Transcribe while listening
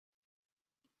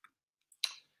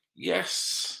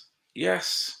Yes,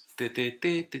 yes.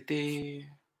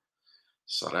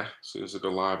 Sorry, as soon as I go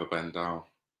live, I bend down.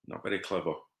 Not very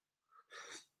clever.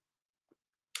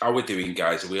 How we doing,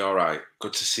 guys? Are we all right?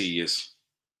 Good to see yous.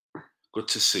 Good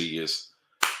to see yous.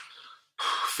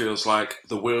 Feels like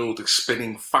the world is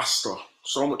spinning faster.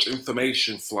 So much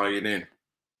information flying in.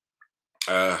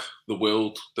 The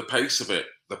world, the pace of it,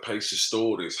 the pace of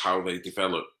stories, how they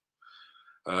develop.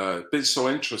 Been so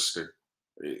interesting.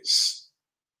 It's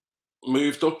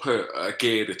moved up a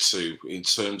gear or two in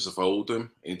terms of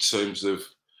Oldham, in terms of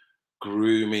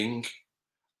grooming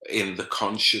in the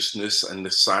consciousness and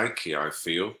the psyche, I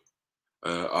feel.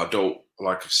 I don't,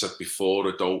 like I've said before,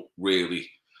 I don't really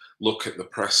look at the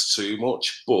press too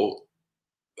much, but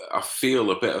I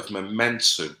feel a bit of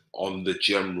momentum on the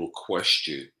general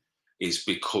question is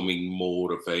becoming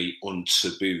more of a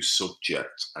untaboo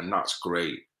subject, and that's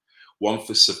great. One,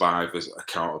 for survivors,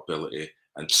 accountability,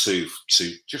 and two,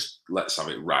 to just let's have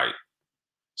it right.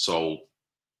 So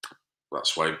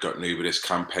that's why we've got numerous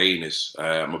campaigners.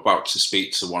 I'm about to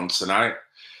speak to one tonight,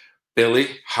 Billy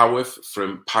Howarth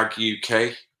from PAG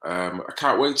UK. I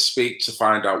can't wait to speak to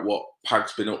find out what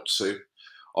PAG's been up to.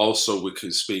 Also, we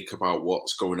can speak about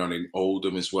what's going on in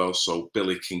Oldham as well, so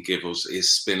Billy can give us his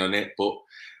spin on it. But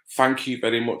thank you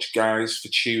very much, guys, for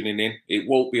tuning in. It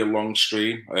won't be a long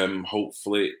stream.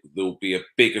 Hopefully, there'll be a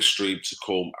bigger stream to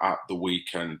come at the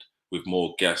weekend with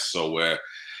more guests. So,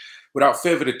 without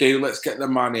further ado, let's get the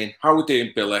man in. How we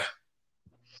doing, Billy?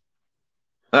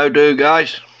 How do,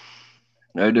 guys?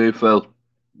 How do, Phil?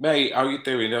 Mate, how you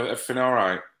doing? Everything all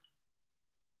right?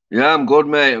 Yeah, I'm good,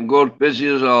 mate. I'm good. Busy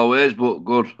as always, but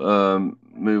good.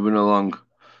 Moving along.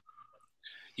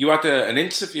 You had an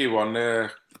interview on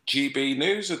GB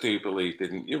News, I do believe,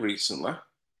 didn't you, recently?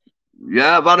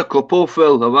 Yeah, I've had a couple,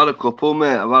 Phil. I've had a couple,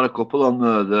 mate. I've had a couple on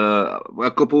there.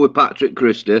 A couple with Patrick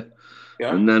Christie,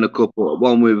 Yeah. and then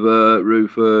one with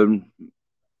Ruth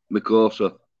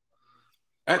Mikosa.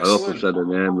 I hope I've Excellent. said her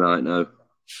name right now.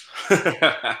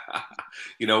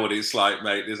 You know what it's like,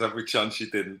 mate. There's every chance you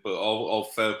didn't, but all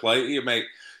fair play to you, mate.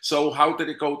 So, how did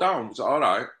it go down? Was it all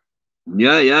right?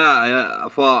 Yeah. I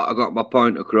thought I got my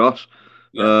point across.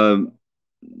 Yeah. Um,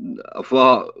 I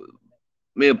thought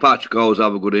me and Patrick always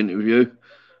have a good interview.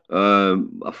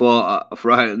 I thought I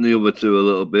frightened the other two a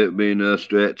little bit, being a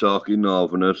straight talking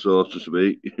northerner, so to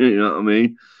speak. You know what I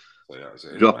mean? So, yeah, as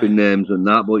it is, Dropping mate. names and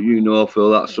that, but you know,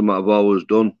 Phil, that's something I've always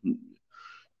done.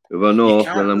 If I You know,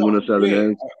 then can't I'm not going to say do the it.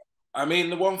 names. I mean,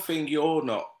 the one thing you're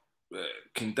not,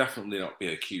 can definitely not be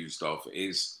accused of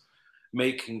is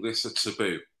making this a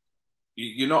taboo.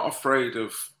 You're not afraid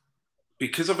of,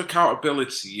 because of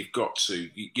accountability, you've got to.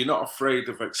 You're not afraid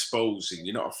of exposing.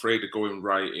 You're not afraid of going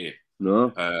right in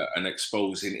No, and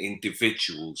exposing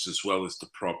individuals as well as the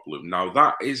problem. Now,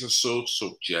 that is a sore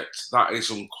subject. That is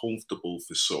uncomfortable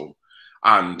for some.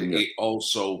 And yeah. it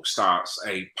also starts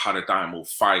a paradigmal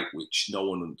fight, which no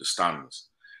one understands.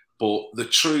 But the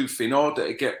truth, in order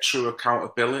to get true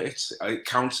accountability,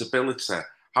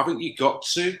 haven't you got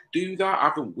to do that?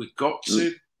 Haven't we got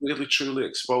to really truly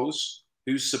expose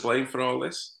who's to blame for all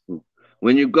this?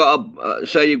 When you've got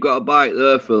say you've got a bike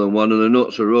there, Phil, and one of the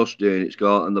nuts are rusty,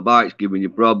 and the bike's giving you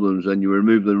problems, then you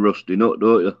remove the rusty nut,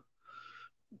 don't you?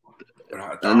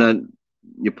 Write it And down. then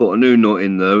you put a new nut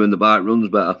in there, and the bike runs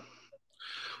better. Do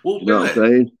Well, you know what Billy, I'm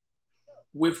saying?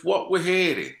 with what we're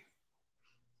hearing,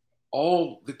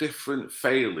 all the different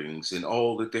failings in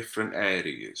all the different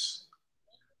areas,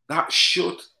 that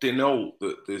should denote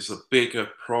that there's a bigger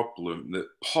problem that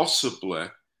possibly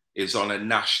is on a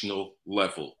national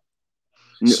level.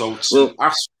 So to Well,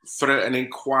 ask for an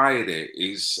inquiry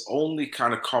is only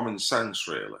kind of common sense,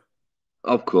 really.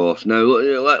 of course. Now,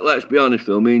 let's be honest,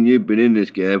 Phil. Me and you've been in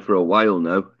this game for a while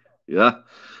now. Yeah,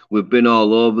 we've been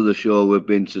all over the show. We've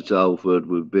been to Telford.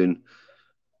 We've been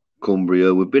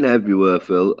Cumbria. We've been everywhere,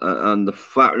 Phil. And the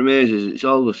fact remains is it's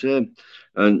all the same,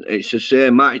 and it's the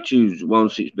same attitude.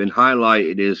 Once it's been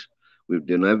highlighted, is we've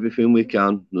done everything we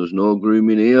can. There's no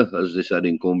grooming here, as they said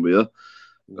in Cumbria.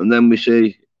 And then we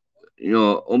see,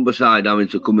 Humberside having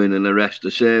to come in and arrest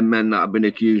the same men that have been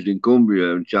accused in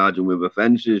Cumbria and charge them with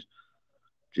offences.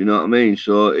 Do you know what I mean?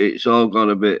 So it's all gone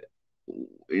a bit,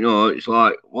 it's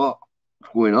like, what's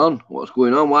going on? What's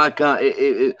going on? Why can't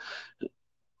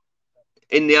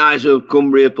in the eyes of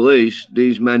Cumbria police,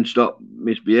 these men stopped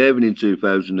misbehaving in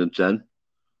 2010?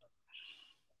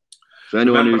 So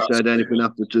anyone Remember who that said anything statement.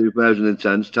 after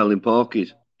 2010 is telling porkies.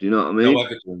 Do you know what I No mean?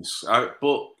 evidence.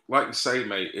 But like you say,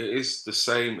 mate, it is the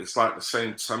same. It's like the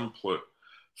same template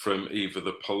from either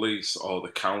the police or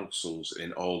the councils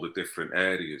in all the different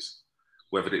areas,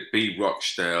 whether it be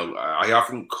Rochdale. I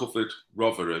haven't covered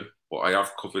Rotherham, but I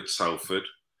have covered Salford.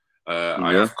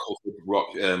 I Yeah. have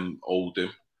covered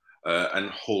Oldham and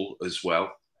Hull as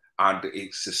well. And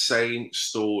it's the same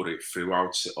story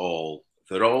throughout it all.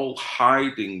 They're all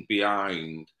hiding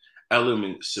behind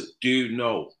elements that do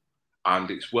know, and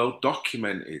it's well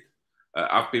documented.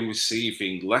 I've been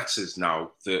receiving letters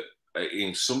now that,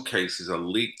 in some cases, are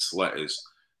leaked letters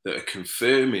that are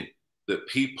confirming that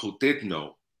people did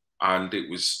know. And it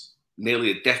was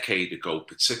nearly a decade ago,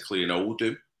 particularly in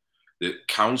Oldham, that Yeah.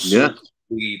 council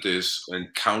leaders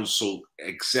and council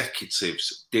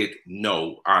executives did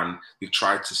know, and they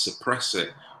tried to suppress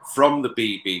it from the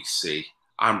BBC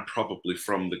and probably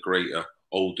from the greater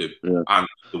Oldham Yeah. and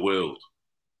the world.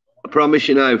 I promise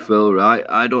you now, Phil, right?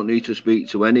 I don't need to speak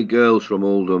to any girls from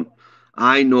Oldham.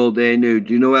 I know they knew.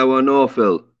 Do you know how I know,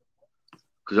 Phil?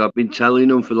 Because I've been telling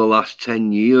them for the last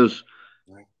 10 years.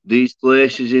 These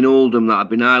places in Oldham that I've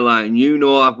been highlighting, you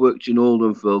know I've worked in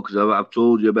Oldham, Phil, because I've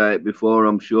told you about it before,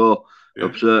 I'm sure, Yeah.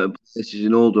 of certain places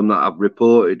in Oldham that I've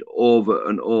reported over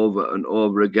and over and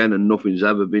over again, and nothing's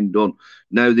ever been done.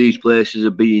 Now these places are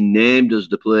being named as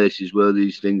the places where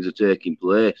these things are taking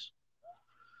place.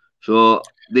 So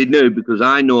they knew because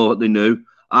I know what they knew.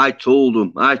 I told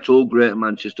them. I told Greater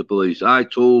Manchester Police. I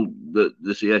told the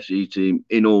CSE team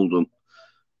in Oldham.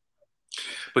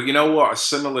 But you know what? A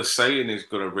similar saying is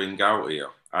going to ring out here.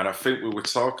 And I think we were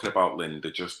talking about Linda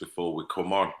just before we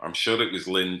come on. I'm sure it was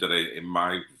Linda that, in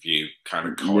my view, kind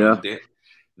of Yeah. coined it.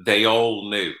 They all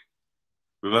knew.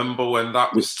 Remember when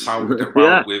that was touted Yeah.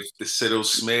 about with the Cyril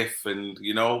Smith and,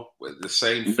 the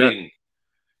same Yeah. thing?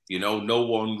 No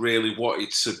one really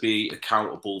wanted to be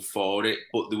accountable for it,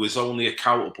 but there was only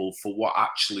accountable for what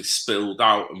actually spilled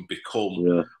out and become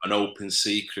Yeah. an open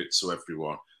secret to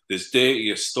everyone. There's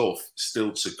dirtier stuff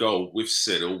still to go with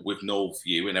Cyril, with no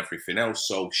view and everything else.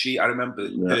 So I remember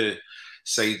Yeah. her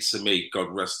saying to me, God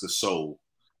rest her soul,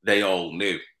 they all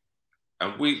knew.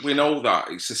 And we know that.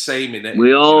 It's the same in it,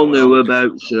 We all in all knew the about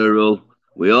different. Cyril.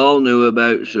 We all knew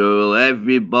about Cyril.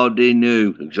 Everybody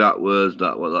knew. Exact words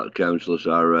that what that councillor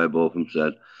Sarah Botham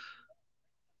said.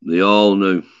 They all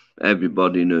knew.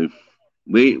 Everybody knew.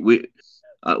 We Mm. we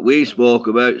we spoke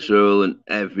about Cyril and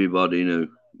everybody knew.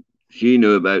 She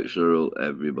knew about Cyril.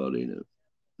 Everybody knew.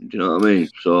 Do you know what I mean?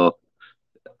 So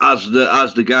as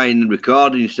the guy in the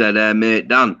recording said, mate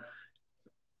Dan,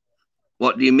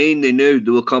 what do you mean they knew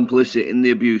they were complicit in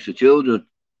the abuse of children?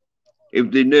 If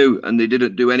they knew and they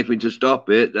didn't do anything to stop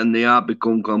it, then they have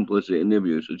become complicit in the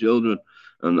abuse of children.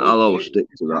 And Well, I'll always stick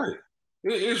it's to that. right.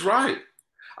 It is right.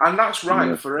 And that's right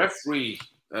Yeah. for every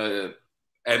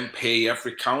MP,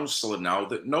 every councillor now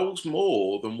that knows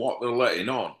more than what they're letting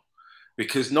on.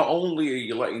 Because not only are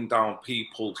you letting down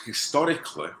people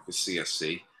historically for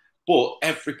CSC, but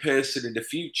every person in the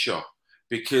future.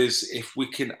 Because if we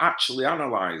can actually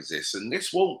analyse this, and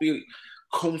this won't be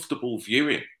comfortable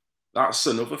viewing, that's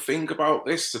another thing about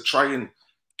this, to try and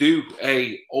do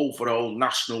a overall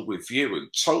national review and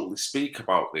totally speak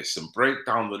about this and break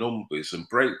down the numbers and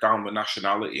break down the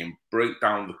nationality and break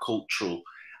down the cultural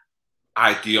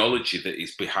ideology that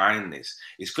is behind this.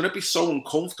 It's going to be so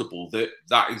uncomfortable that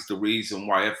that is the reason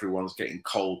why everyone's getting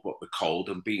cold what they're cold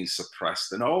and being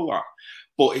suppressed and all that.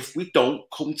 But if we don't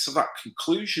come to that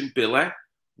conclusion, Billy,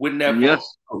 we're never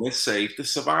Yes. going to save the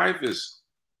survivors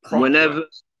properly.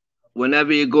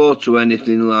 Whenever you go to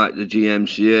anything like the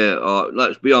GMCA, or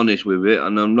let's be honest with it,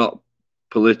 and I'm not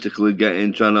politically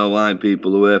trying to align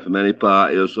people away from any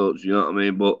party or such, you know what I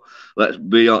mean? But let's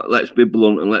be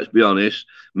blunt and let's be honest.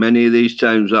 Many of these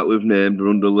towns that we've named are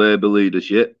under Labour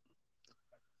leadership.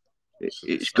 To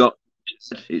be It's fair.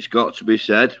 got to be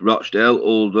said. Rochdale,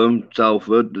 Oldham,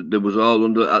 Telford, there was all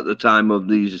under at the time of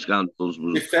these scandals.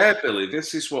 To be fair, Billy,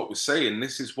 this is what we're saying.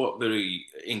 This is what the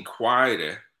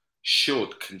inquiry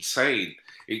should contain.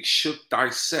 It should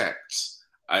dissect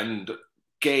and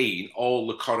gain all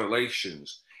the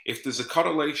correlations. If there's a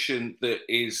correlation that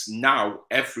is now,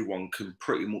 everyone can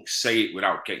pretty much say it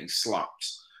without getting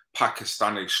slapped.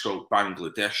 Pakistani stroke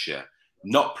Bangladeshi,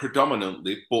 not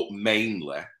predominantly, but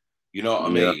mainly. You know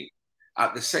what I Yeah, mean?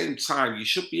 At the same time, you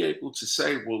should be able to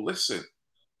say, well, listen,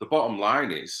 the bottom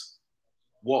line is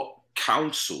what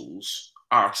councils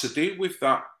are to do with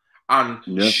that. And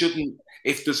yeah, shouldn't,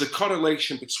 if there's a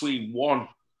correlation between one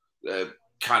uh,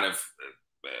 kind of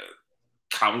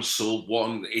council,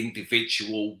 one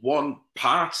individual, one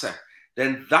party,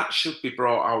 then that should be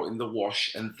brought out in the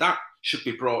wash and that should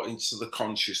be brought into the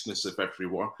consciousness of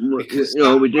everyone. Because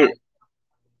that,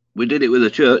 we did it with the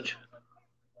church.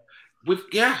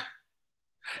 yeah,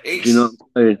 Do you know it's, what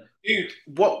I'm saying? dude,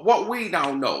 what we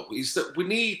now know is that we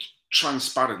need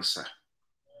transparency.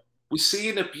 we're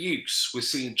seeing abuse, we're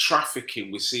seeing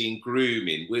trafficking, we're seeing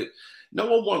grooming. No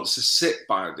one wants to sit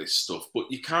by this stuff,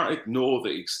 but you can't ignore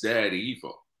that it's there either.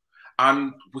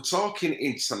 And we're talking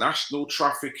international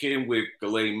trafficking with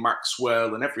Ghislaine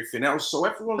Maxwell and everything else. So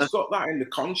everyone's got that in the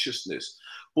consciousness.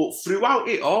 But throughout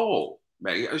it all,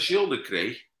 mate, as you'll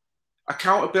agree,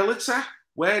 accountability,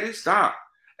 where is that?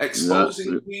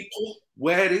 Exposing people,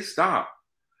 where is that?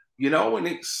 You know, and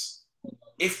it's,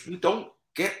 if we don't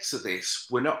get to this,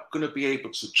 we're not going to be able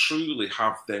to truly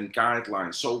have them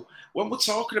guidelines. So when we're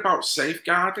talking about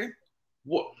safeguarding,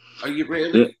 what are you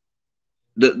really...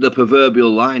 The proverbial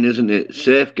line, isn't it?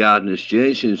 Safeguarding has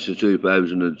changed since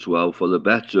 2012 for the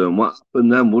better. And what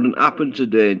happened then wouldn't happen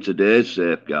today in today's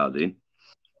safeguarding,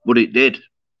 but it did,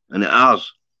 and it has.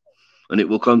 And it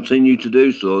will continue to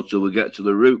do so till we get to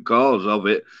the root cause of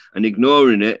it, and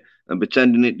ignoring it and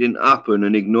pretending it didn't happen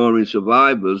and ignoring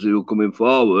survivors who are coming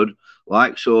forward,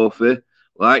 like Sophie,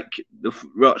 like the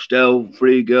Rochdale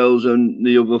 3 girls and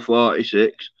the other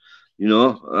 46. You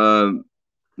know,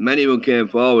 many of them came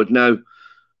forward. Now,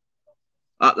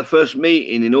 at the first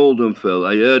meeting in Oldham, Phil,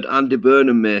 I heard Andy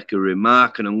Burnham make a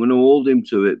remark, and I'm going to hold him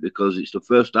to it because it's the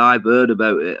first I've heard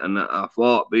about it. And I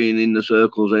thought, being in the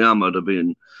circles I am, I'd have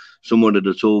been... Someone had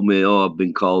told me, oh, I've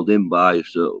been called in by,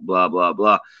 so blah, blah,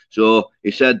 blah. So he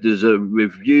said there's a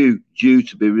review due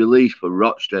to be released for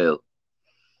Rochdale,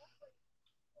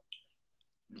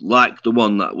 like the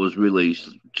one that was released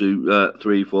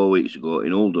 3-4 weeks ago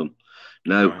in Oldham.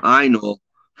 Now, right. I know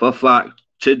for a fact,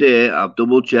 today I've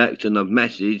double-checked and I've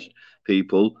messaged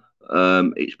people.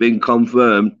 It's been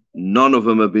confirmed. None of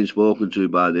them have been spoken to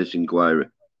by this inquiry,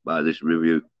 by this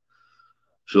review.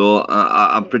 So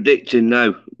I'm predicting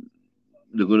now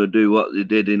they're going to do what they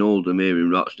did in Oldham here in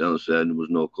Rochdale, saying there was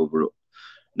no cover-up.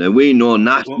 Now, we know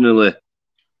nationally,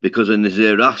 because in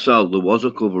Nazir Assal, there was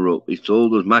a cover-up. He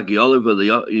told us, Maggie Oliver,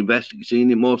 the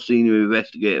most senior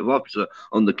investigative officer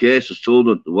on the case, has told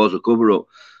us there was a cover-up.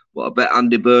 But I bet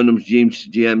Andy Burnham's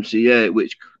GMCA,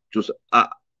 which just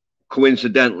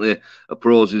coincidentally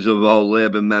opposes of all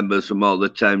Labour members from all the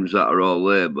towns that are all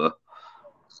Labour,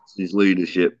 his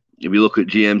leadership. If you look at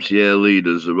GMCA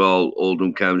leaders, they're all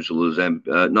Oldham councillors,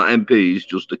 not MPs,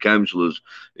 just the councillors,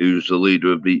 who's the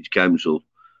leader of each council.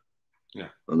 Yeah.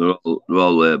 And they're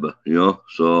all Labour, you know.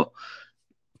 So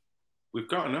we've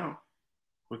got to know.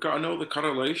 We've got to know the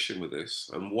correlation with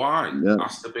this and why. Yeah.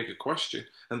 That's the bigger question.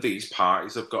 And these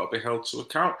parties have got to be held to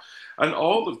account. And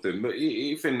all of them,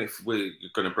 even if we're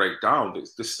going to break down,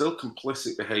 there's still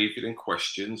complicit behaviour and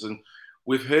questions. And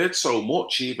we've heard so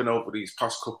much, even over these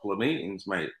past couple of meetings,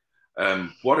 mate.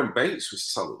 Warren Bates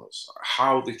was telling us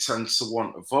how they tend to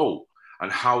want to vote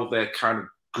and how they're kind of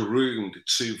groomed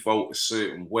to vote a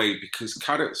certain way because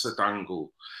carrots are dangled.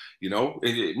 You know,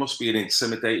 it must be an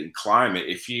intimidating climate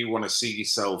if you want to see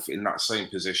yourself in that same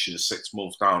position 6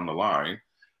 months down the line.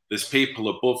 There's people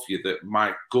above you that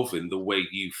might govern the way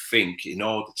you think in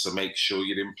order to make sure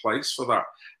you're in place for that.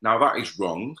 Now, that is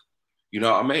wrong. You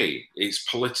know what I mean? It's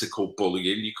political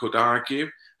bullying, you could argue.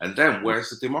 And then where's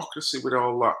the democracy with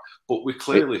all that? But we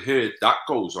clearly heard that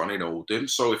goes on in Oldham.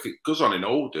 So if it goes on in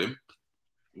Oldham,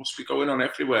 it must be going on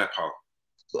everywhere, pal.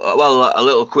 Well, a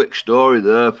little quick story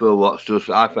there for what's just...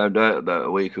 I found out about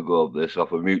a week ago of this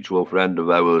off a mutual friend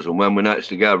of ours. And when we're next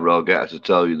together, I'll get her to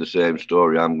tell you the same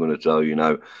story I'm going to tell you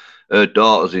now. Her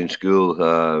daughter's in school,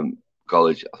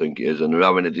 college, I think it is, and they're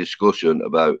having a discussion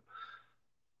about...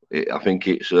 I think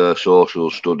it's a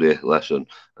social study lesson,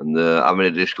 and they're having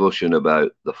a discussion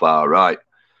about the far right.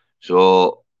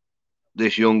 So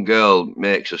this young girl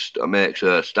makes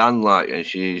a stand like, and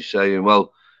she's saying,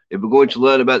 well, if we're going to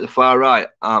learn about the far right,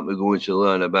 aren't we going to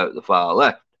learn about the far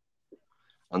left?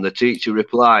 And the teacher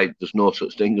replied, there's no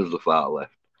such thing as the far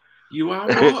left. You are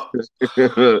what?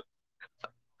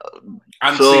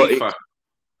 Antifa.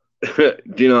 Do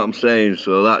you know what I'm saying?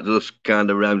 So that just kind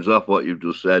of rounds off what you've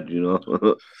just said, you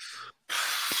know.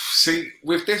 See,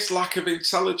 with this lack of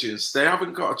intelligence, they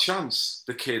haven't got a chance,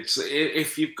 the kids.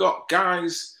 If you've got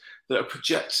guys that are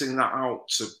projecting that out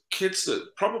to kids that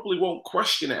probably won't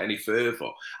question it any further,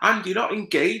 and you're not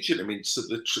engaging them into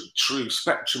the true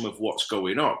spectrum of what's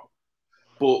going on.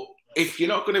 But if you're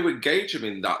not going to engage them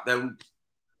in that, then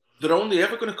they're only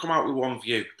ever going to come out with one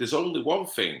view. There's only one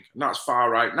thing, and that's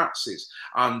far-right Nazis.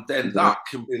 And then that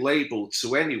can be labelled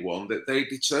to anyone that they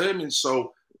determine.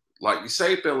 So, like you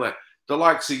say, Billy, the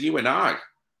likes of you and I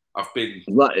have been...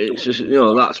 It's just, you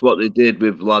know, that's what they did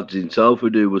with lads in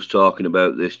Telford who was talking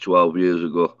about this 12 years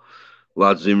ago.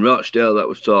 Lads in Rochdale that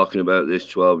was talking about this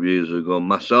 12 years ago.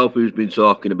 Myself, who's been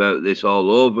talking about this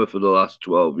all over for the last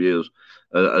 12 years,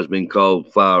 has been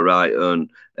called far-right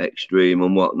and extreme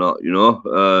and whatnot, you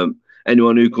know.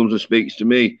 anyone who comes and speaks to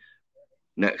me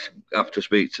next have to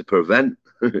speak to Prevent.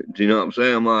 Do you know what I'm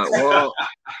saying? I'm like, what?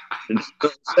 And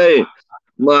saying,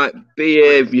 like,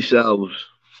 behave yourselves.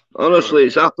 Honestly,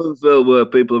 it's happened, Phil, where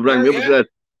people have rang Yeah, me up and yeah, said,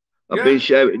 I've yeah. been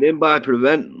shouted in by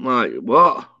Prevent. I'm like,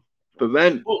 what?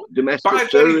 Prevent Well, by domestic very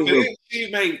terrorism.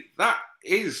 virtue, mate, that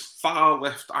is far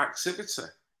left activity.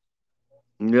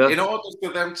 Yeah. In order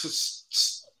for them to,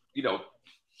 you know,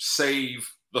 save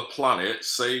the planet,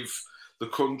 save the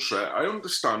country, I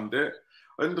understand it.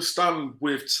 I understand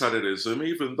with terrorism,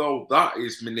 even though that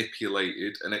is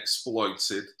manipulated and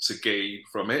exploited to gain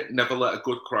from it, never let a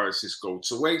good crisis go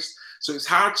to waste. So it's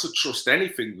hard to trust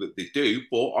anything that they do,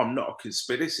 but I'm not a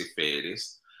conspiracy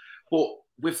theorist. But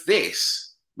with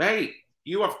this, mate,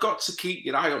 you have got to keep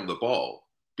your eye on the ball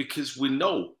because we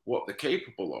know what they're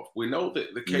capable of. We know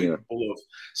that they're Yeah. capable of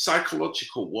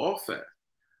psychological warfare.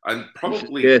 And It's,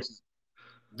 probably yes.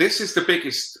 this is the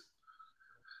biggest,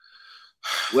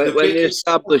 the When the biggest,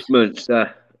 establishments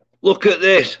look at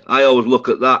this, I always look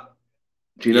at that.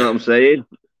 Do you know yeah, what I'm saying?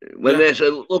 When yeah. they say,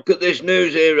 look at this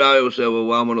news here, I always say,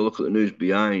 well, I want to look at the news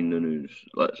behind the news.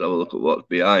 Let's have a look at what's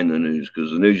behind the news,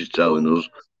 because the news is telling Well, us.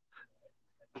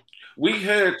 we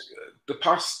heard the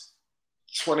past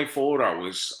 24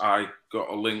 hours, I got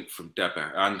a link from Debbie.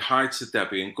 And hi to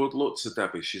Debbie, and good luck to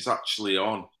Debbie. She's actually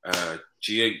on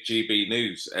GB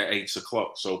News at 8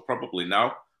 o'clock, so probably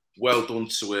now. Well done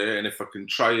to her. And if I can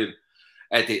try and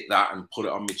edit that and put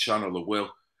it on my channel, I will.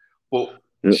 But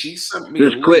Yeah. she sent me a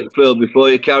Just quick, link. Phil, before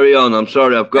you carry on, I'm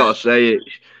sorry, I've Yeah, got to say it.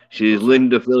 go She's for it.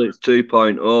 Linda Phillips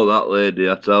 2.0, that lady,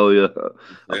 I tell you. I've I said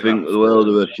that think the before. world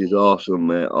of her. She's awesome,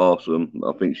 mate. Awesome.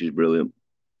 I think she's brilliant.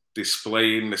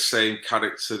 Displaying the same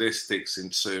characteristics in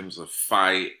terms of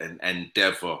fight and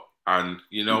endeavour. And,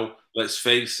 you know, let's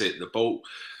face it, the both,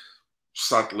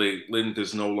 sadly,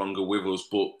 Linda's no longer with us,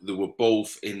 but they were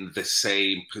both in the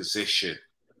same position.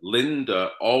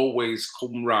 Linda always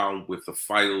come round with the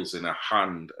files in her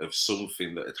hand of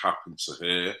something that had happened to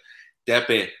her.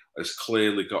 Debbie has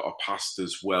clearly got a past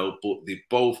as well, but they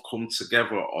both come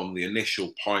together on the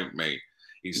initial point, mate,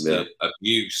 is Yeah. the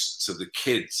abuse to the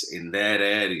kids in their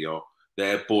area,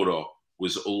 their borough,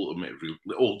 was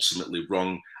ultimately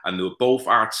wrong. And they were both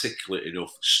articulate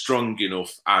enough, strong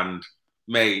enough, and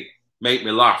mate, make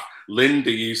me laugh. Linda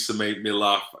used to make me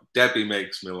laugh. Debbie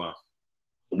makes me laugh.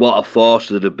 What a force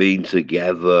that have been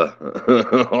together.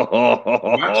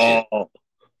 Imagine,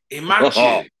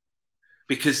 imagine,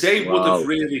 because they would have Wow.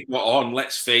 really got on.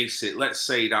 Let's face it. Let's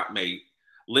say that, mate.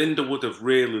 Linda would have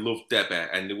really loved Debbie,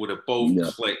 and they would have both Yeah.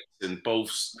 clicked and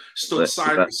both stood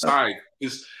side by side.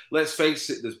 Because let's face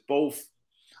it, there's both.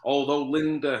 Although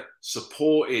Linda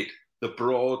supported the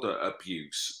broader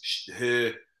abuse,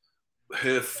 her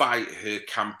fight, her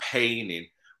campaigning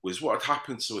was what had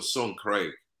happened to her son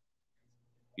Craig.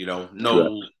 You know, Correct.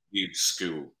 no youth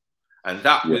school. And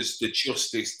that Yeah. was the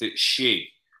justice that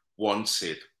she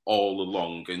wanted all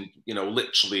along. And, you know,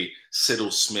 literally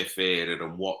Cyril Smith era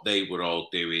and what they were all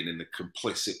doing and the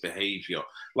complicit behaviour.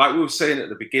 Like we were saying at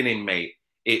the beginning, mate,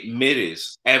 it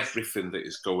mirrors everything that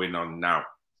is going on now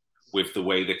with the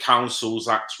way the councils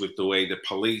act, with the way the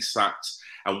police act,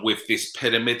 and with this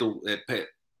pyramidal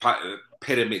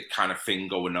pyramid kind of thing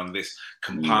going on, this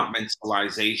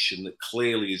compartmentalization that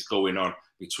clearly is going on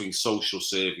between social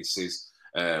services,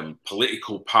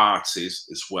 political parties,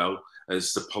 as well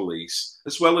as the police,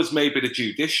 as well as maybe the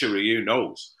judiciary, who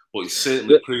knows? But it's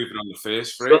certainly proven on the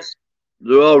first three.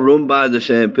 They're all run by the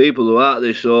same people, though, aren't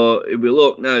they? So if we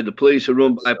look now, the police are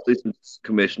run by a police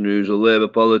commissioner who's a Labour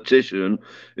politician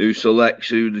who selects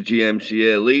who the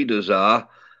GMCA leaders are,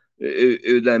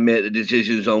 who then make the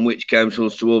decisions on which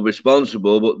councils to hold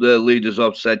responsible, but they're leaders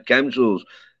of said councils.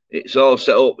 It's all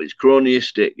set up. It's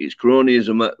cronyistic. It's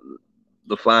cronyism at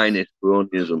the finest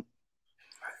cronyism.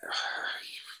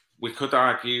 We could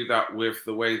argue that with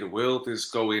the way the world is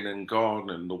going and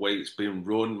gone and the way it's been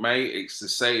run, mate, it's the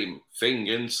same thing,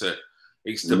 isn't it?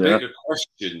 It's the Yeah. bigger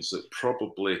questions that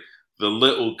probably the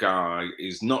little guy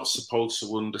is not supposed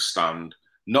to understand,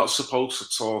 not supposed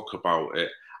to talk about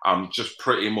it, and just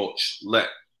pretty much let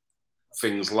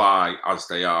things lie as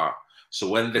they are. So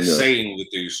when they're saying they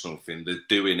do something, they're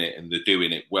doing it and they're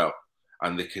doing it well,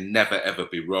 and they can never ever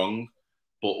be wrong.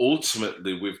 But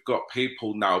ultimately, we've got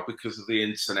people now, because of the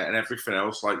internet and everything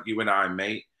else, like you and I,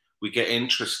 mate, we get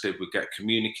interested, we get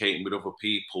communicating with other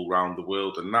people around the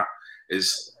world, and that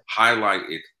is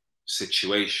highlighted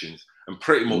situations. And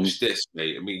pretty much this,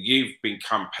 mate, I mean, you've been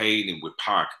campaigning with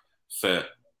PAG for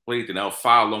bleeding hell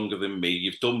far longer than me.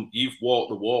 You've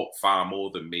walked the walk far more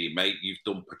than me, mate. You've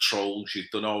done patrols, you've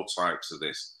done all types of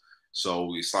this.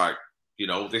 So it's like, you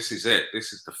know, this is it.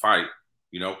 This is the fight.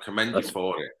 You know, commend you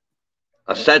for it.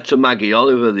 I said to Maggie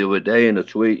Oliver the other day in a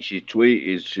tweet, she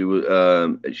tweeted she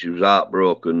was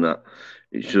heartbroken that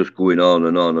it's just going on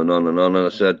and on and on and on. And I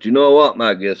said, do you know what,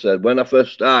 Maggie? I said, when I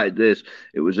first started this,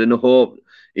 it was in the hope,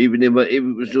 even if it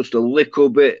was just a little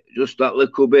bit, just that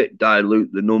little bit,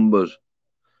 dilute the numbers.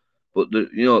 But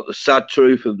the sad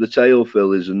truth of the tale,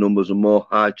 Phil, is the numbers are more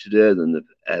high today than they've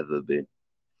ever been.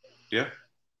 Yeah.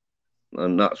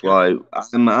 And that's why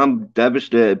I'm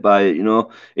devastated by it.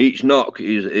 Each knock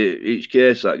each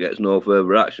case that gets no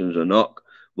further action is a knock,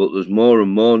 but there's more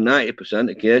and more.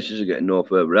 90% of cases are getting no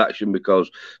further action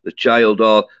because the child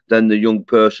or then the young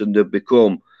person they've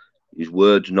become, his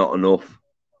word's not enough.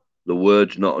 The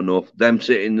word's not enough. Them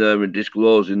sitting there and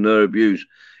disclosing their abuse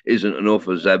isn't enough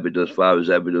as far as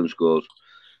evidence goes.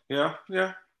 Yeah,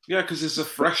 because there's a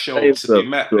threshold to be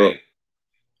met, mate,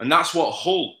 and that's what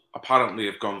Hull apparently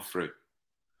have gone through.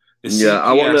 The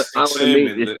CPS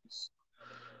determined that.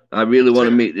 I really want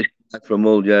to meet this guy from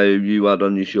Hull, who you had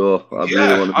on your show.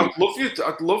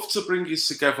 I'd love to bring you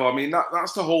together. I mean,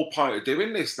 that's the whole point of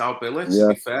doing this now, Billy. To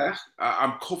be fair,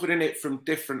 I'm covering it from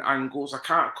different angles. I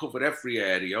can't cover every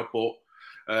area, but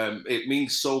it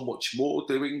means so much more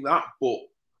doing that. But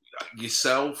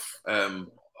yourself,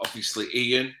 obviously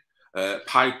Ian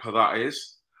Piper, that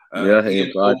is.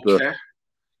 Ian Piper.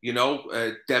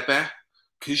 Debbie,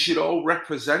 because you're all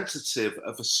representative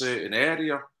of a certain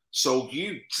area. So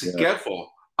you together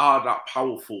are that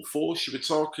powerful force. You were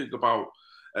talking about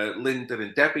Linda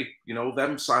and Debbie,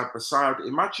 them side by side.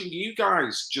 Imagine you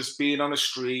guys just being on a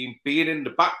stream, being in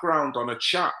the background on a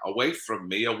chat, away from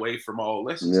me, away from all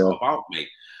this. It's not about me.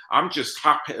 I'm just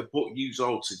happy to put you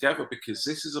all together because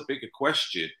this is a bigger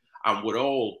question and we're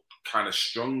all kind of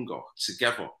stronger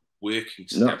together, working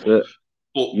together.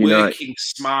 But working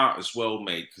smart as well,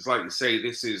 mate. Because like you say,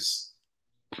 it's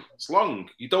long.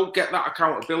 You don't get that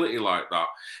accountability like that.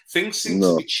 Things seem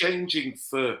to be changing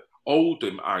for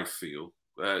Oldham, I feel.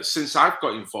 Since I've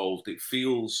got involved, it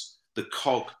feels the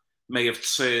cog may have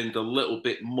turned a little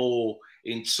bit more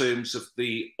in terms of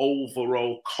the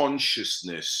overall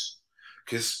consciousness.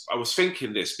 Because I was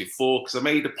thinking this before, because I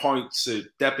made a point to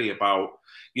Debbie about,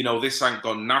 this ain't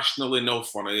gone national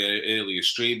enough on an earlier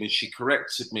stream, and she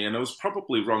corrected me, and I was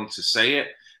probably wrong to say it,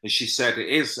 and she said it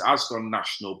has gone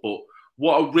national, but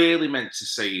what I really meant to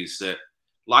say is that,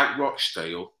 like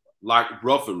Rochdale, like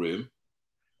Rotherham,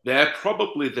 they're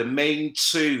probably the main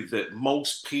two that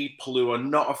most people who are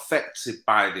not affected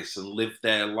by this and live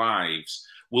their lives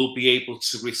will be able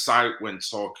to recite when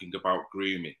talking about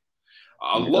grooming.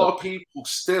 A lot of people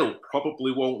still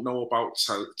probably won't know about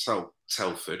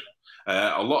Telford.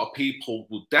 A lot of people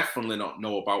will definitely not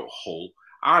know about Hull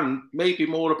and maybe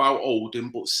more about Oldham,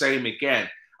 but same again.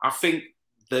 I think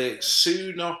the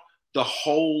sooner the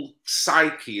whole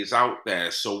psyche is out there,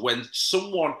 so when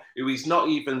someone who is not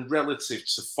even relative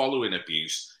to following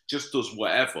abuse just does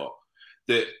whatever,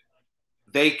 that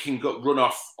they can run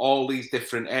off all these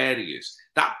different areas.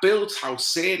 That builds how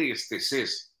serious this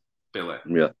is, Billy.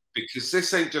 Yeah. Because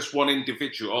this ain't just one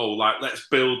individual. Let's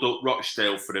build up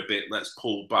Rochdale for a bit, let's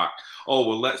pull back.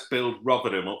 Let's build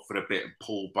Rotherham up for a bit and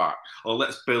pull back. Or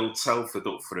let's build Telford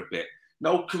up for a bit.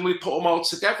 No, can we put them all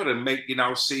together and make you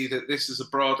now see that this is a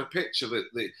broader picture,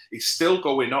 that it's still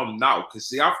going on now? Because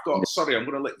they have got, sorry, I'm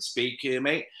going to let you speak here,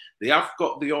 mate. They have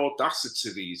got the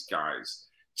audacity, these guys,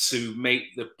 to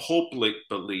make the public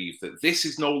believe that this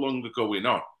is no longer going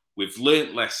on. We've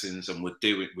learnt lessons and we've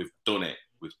done it.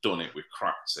 We've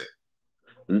cracked it.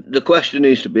 The question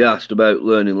needs to be asked about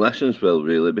learning lessons, Phil,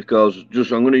 really, because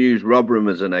I'm going to use Rotherham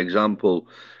as an example.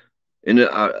 In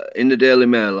the Daily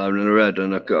Mail, I read,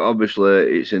 and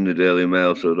obviously it's in the Daily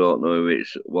Mail, so I don't know if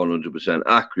it's 100%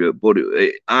 accurate, but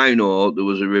I know there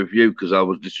was a review because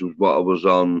this was what I was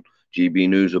on GB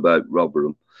News about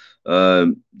Rotherham.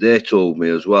 They told me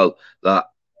as well that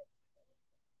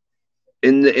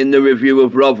in the review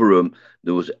of Rotherham,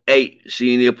 there was 8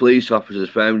 senior police officers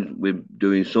found with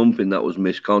doing something that was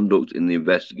misconduct in the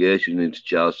investigation into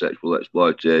child sexual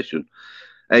exploitation.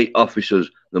 8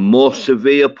 officers. The most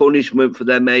severe punishment for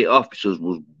them 8 officers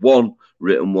was 1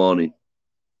 written warning.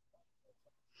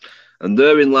 And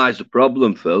therein lies the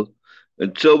problem, Phil.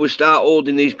 Until we start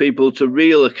holding these people to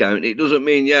real account, it doesn't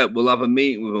mean, we'll have a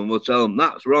meeting with them, we'll tell them,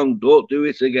 that's wrong, don't do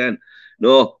it again.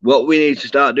 No, what we need to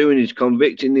start doing is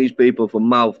convicting these people for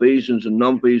malfeasance and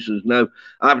non-feasance. Now,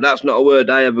 that's not a word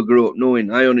I ever grew up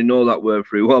knowing. I only know that word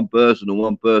through one person and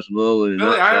one person only.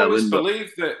 Billy, I always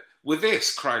believe that with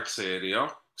this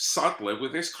criteria, sadly,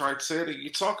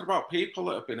 you're talking about people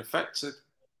that have been affected.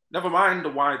 Never mind the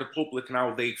wider public and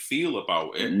how they feel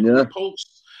about it,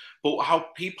 but how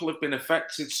people have been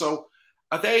affected. So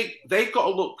they've got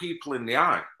to look people in the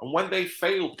eye, and when they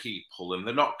fail people and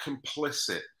they're not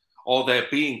complicit or they're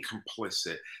being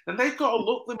complicit, then they've got to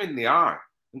look them in the eye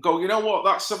and go, you know what,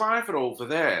 that survivor over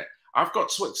there, I've got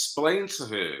to explain to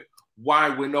her why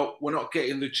we're not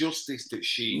getting the justice that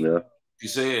she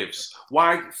deserves,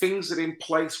 why things are in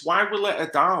place, why we let her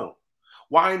down,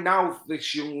 why now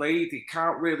this young lady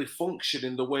can't really function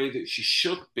in the way that she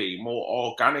should be more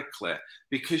organically,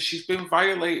 because she's been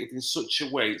violated in such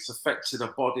a way it's affected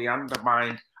her body and her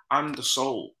mind and her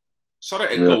soul.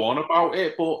 Sorry to go on about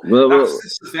it, but that's the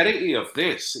severity of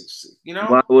this. It's, you know.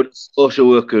 Why would a social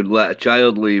worker let a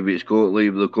child leave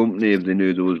leave the company if they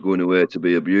knew they was going away to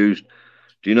be abused?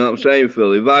 Do you know what I'm saying,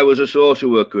 Phil? If I was a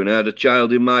social worker and I had a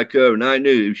child in my care and I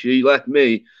knew if she left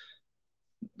me,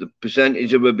 the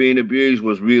percentage of her being abused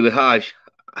was really high,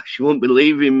 she wouldn't be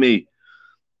leaving me.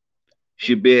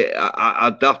 She'd be.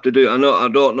 I'd have to do. I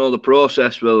don't know the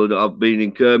process, Phil. I've been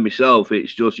in care myself.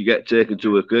 It's just you get taken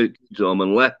to a kids' home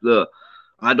and left there.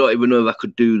 I don't even know if I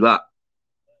could do that.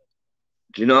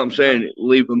 Do you know what I'm saying?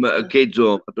 Leave them at a kid's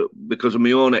home because of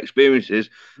my own experiences.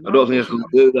 I don't think I could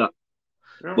do that.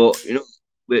 But you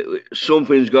know,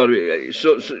 something's got to.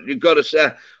 You've got to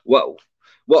say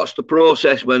what's the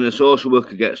process when a social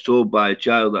worker gets told by a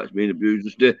child that's been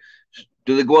abused? Do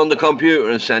they go on the computer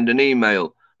and send an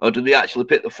email? Or do they actually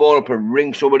pick the phone up and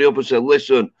ring somebody up and say,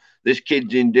 listen, this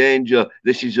kid's in danger,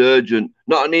 this is urgent?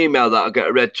 Not an email that I'll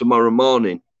get read tomorrow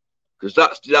morning. Because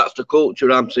that's the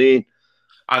culture I'm seeing.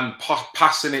 And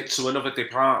passing it to another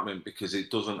department because it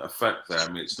doesn't affect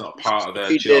them. It's not part of their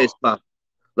job.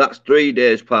 That's 3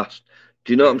 days past.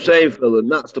 Do you know what I'm saying, Phil?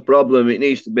 And that's the problem. It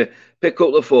needs to be pick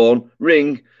up the phone,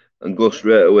 ring, and go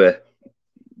straight away.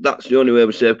 That's the only way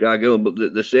we safeguard girls. But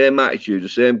the same attitude, the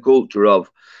same culture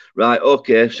of, right,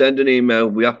 okay, send an email.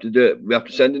 We have to do it. We have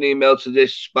to send an email to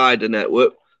this spider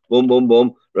network. Boom, boom,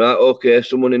 boom. Right, okay,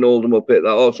 someone in Oldham will pick that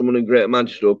up. Someone in Greater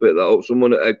Manchester will pick that up.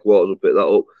 Someone at headquarters will pick that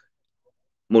up.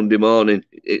 Monday morning.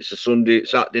 It's a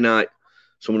Saturday night.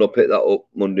 Someone will pick that up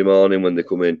Monday morning when they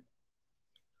come in.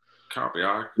 Can't be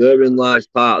hard. Therein lies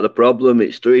part of the problem.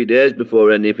 It's 3 days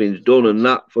before anything's done, and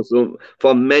that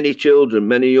for many children,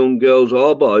 many young girls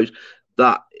or boys,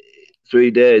 that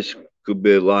 3 days could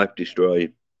be life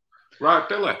destroying. Right,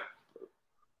 Billy.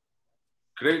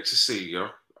 Great to see you.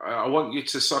 I want you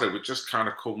to, sorry, we just kind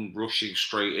of come rushing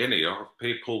straight in here.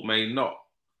 People may not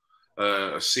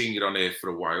have seen you on here for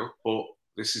a while, but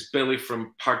this is Billy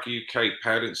from PAG UK,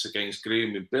 Parents Against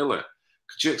Grooming. Billy,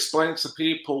 could you explain to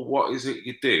people what is it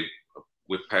you do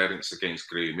with Parents Against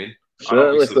Grooming?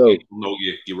 Certainly, Phil. People know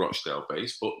you're Rochdale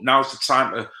based, but now's the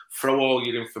time to throw all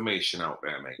your information out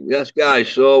there, mate. Yes, guys.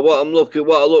 So what I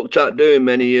looked at doing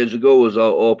many years ago was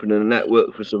opening a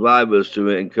network for survivors to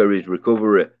encourage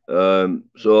recovery.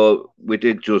 So we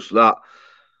did just that.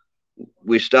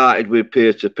 We started with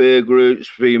peer-to-peer groups,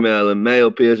 female and male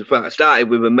peer-to-peer. I started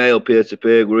with a male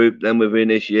peer-to-peer group, then we've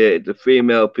initiated the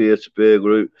female peer-to-peer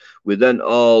group. We then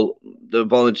all the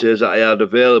volunteers that I had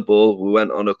available, we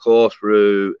went on a course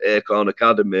through Acorn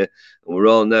Academy, and we're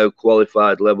all now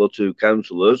qualified level 2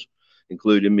 counsellors,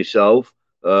 including myself.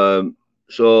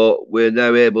 So we're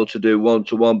now able to do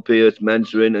one-to-one peer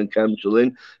mentoring and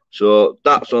counselling. So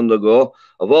that's on the go.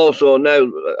 I've also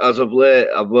now, as of late,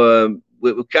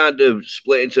 we've kind of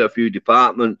split into a few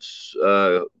departments.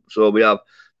 So we have,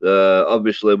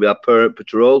 obviously, we have Parent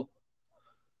Patrol,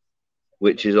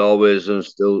 which is always and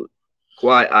still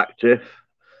quite active.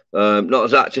 Not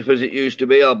as active as it used to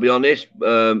be, I'll be honest.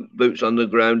 Boots on the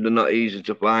ground are not easy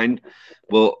to find,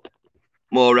 but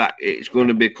it's going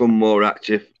to become more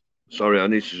active. Sorry, I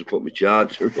need to just put my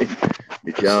charger in.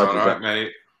 It's all right,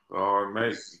 mate. Oh,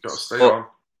 mate, you've got to stay on.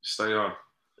 Stay on.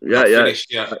 Yeah,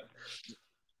 finished yet.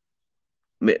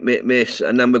 Miss,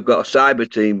 and then we've got a cyber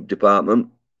team department,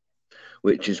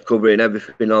 which is covering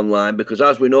everything online. Because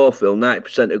as we know, Phil,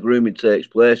 90% of grooming takes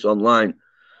place online.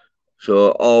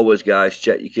 So always, guys,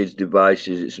 check your kids'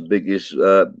 devices. It's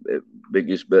the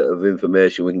biggest bit of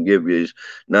information we can give you is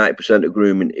 90% of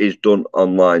grooming is done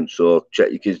online. So check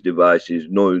your kids' devices,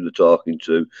 know who they're talking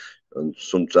to, and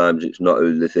sometimes it's not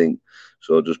who they think.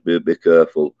 So just be a bit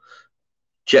careful.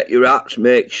 Check your apps.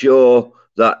 Make sure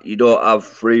that you don't have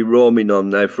free roaming on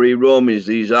there. Free roaming is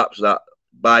these apps that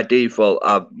by default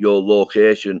have your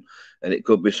location, and it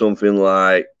could be something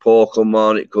like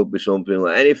Pokemon, it could be something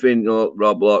like anything,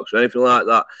 Roblox, or anything like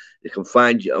that. They can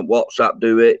find you, and WhatsApp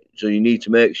do it. So you need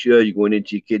to make sure you're going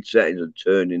into your kids' settings and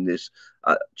turning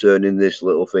this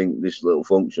little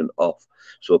function off,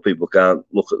 so people can't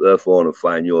look at their phone and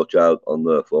find your child on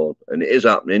their phone. And it is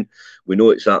happening. We know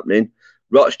it's happening.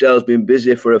 Rochdale's been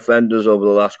busy for offenders over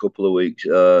the last couple of weeks.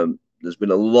 there's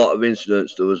been a lot of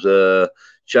incidents. There was a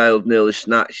child nearly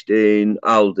snatched in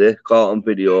Aldi, caught on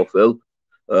video, Phil.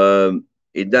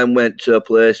 He then went to a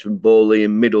place in Bowley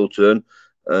in Middleton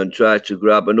and tried to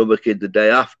grab another kid the day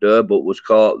after, but was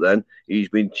caught then. He's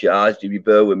been charged. If you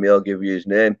bear with me, I'll give you his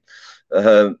name.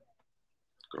 But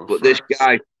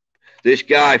this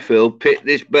guy, Phil, picked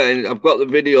this bed. I've got the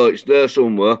video. It's there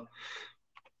somewhere.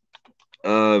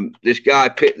 This guy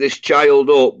picked this child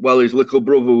up while his little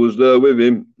brother was there with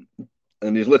him.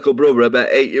 And his little brother, about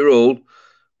 8-year-old,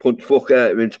 punched fuck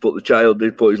out of him to put the child,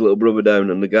 did put his little brother down.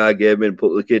 And the guy gave in,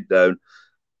 put the kid down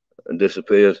and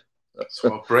disappeared.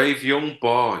 So a brave young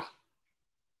boy.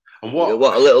 And what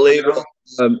a little hero.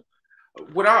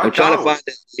 I'm trying to find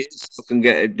it. I can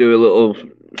do a little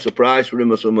surprise for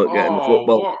him or something. Get him a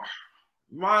football. What?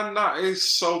 Man, that is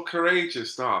so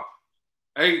courageous. That.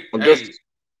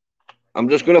 I'm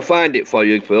just going to find it for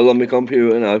you, Phil, on my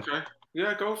computer now. Okay.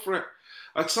 Yeah, go for it.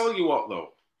 I tell you what,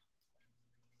 though.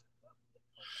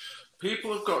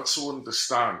 People have got to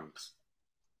understand.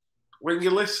 When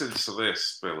you listen to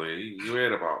this, Billy, you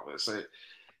hear about this.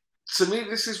 To me,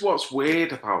 this is what's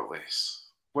weird about this.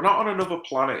 We're not on another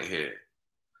planet here.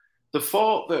 The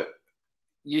thought that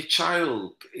your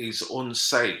child is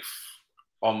unsafe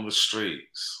on the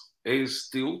streets is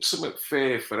the ultimate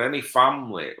fear for any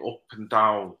family up and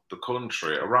down the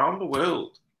country, around the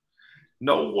world.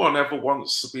 No one ever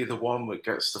wants to be the one that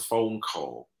gets the phone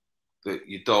call that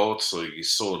your daughter or your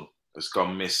son has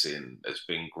gone missing, has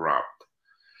been grabbed.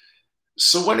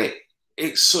 So when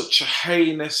it's such a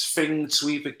heinous thing to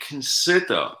even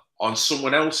consider on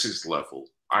someone else's level,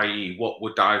 i.e. what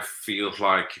would I feel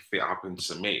like if it happened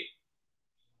to me?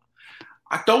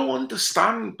 I don't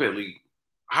understand, Billy,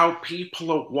 how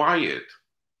people are wired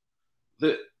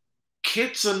that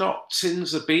kids are not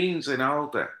tins of beans in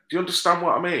Aldi. Do you understand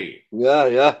what I mean?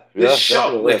 Yeah. There's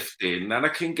shoplifting, and I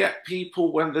can get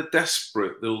people when they're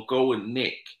desperate, they'll go and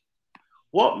nick.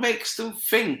 What makes them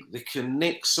think they can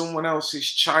nick someone else's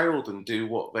child and do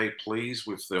what they please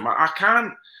with them? I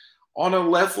can't, on a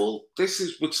level,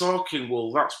 we're talking,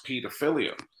 well, that's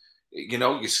paedophilia. You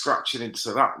know, you're scratching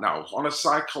into that now. On a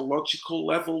psychological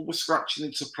level, we're scratching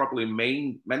into probably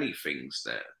many things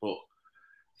there. But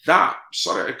that,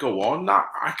 sorry to go on, that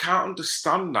I can't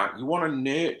understand that. You want to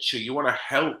nurture, you want to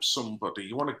help somebody,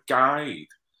 you want to guide.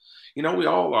 You know, we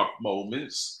all have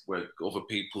moments where other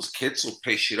people's kids will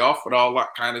piss you off and all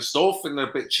that kind of stuff, and they're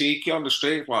a bit cheeky on the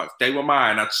street. Like, if they were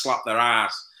mine, I'd slap their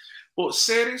ass. But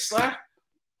seriously,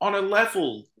 on a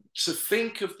level, to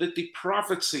think of the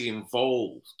depravity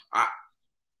involved,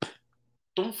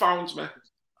 dumbfounds me.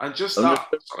 And just that.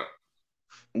 Sorry.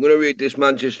 I'm going to read this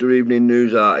Manchester Evening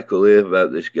News article here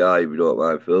about this guy, if you don't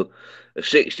mind, Phil. A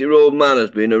 60-year-old man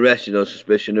has been arrested on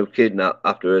suspicion of kidnap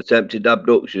after attempted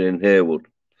abduction in Harewood.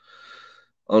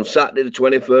 On Saturday, the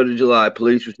 23rd of July,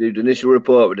 police received an initial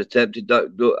report of an attempted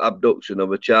abduction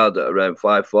of a child at around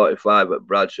 5:45 at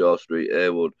Bradshaw Street,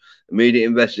 Harewood. Immediate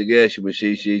investigation with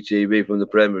CCTV from the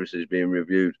premises being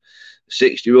reviewed. The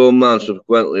 60-year-old man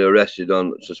subsequently arrested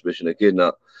on suspicion of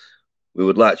kidnap. We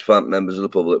would like to thank members of the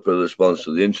public for the response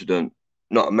to the incident.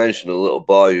 Not to mention the little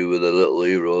boy who was a little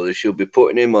hero. They should be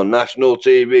putting him on national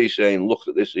TV saying, look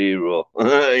at this hero. You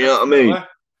know what I mean?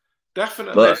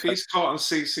 Definitely, if he's caught on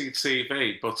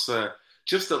CCTV, but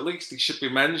just at least he should be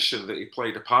mentioned that he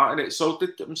played a part in it. So,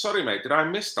 I'm sorry, mate, did I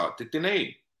miss that? Did they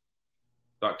name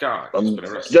that guy? I'm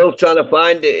still trying to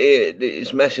find it.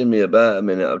 It's messing me about a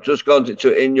minute. I've just gone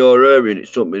to In Your Area and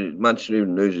it's something Manchester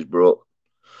Evening News is broke.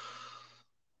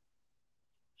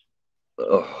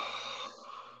 Oh.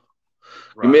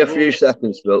 Right. Give me a few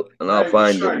seconds, Phil, and I'll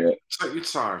find it. Mate. Take your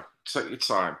time. Take your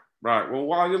time. Right, well,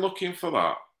 while you're looking for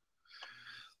that,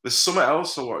 there's something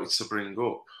else I wanted to bring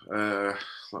up.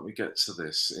 Let me get to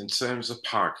this. In terms of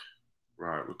PAG,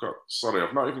 right, sorry,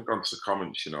 I've not even gone to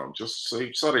comments, you know. I'm just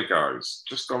saying, sorry, guys.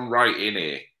 Just gone right in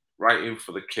here, right in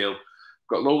for the kill.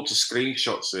 Got loads of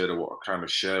screenshots here of what I kind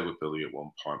of shared with Billy at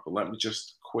one point, but let me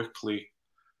just quickly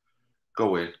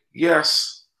go in.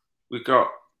 Yes, we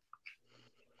got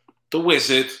the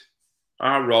wizard,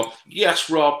 Rob. Yes,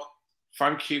 Rob,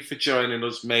 thank you for joining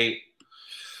us, mate.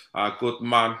 Our good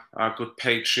man, our good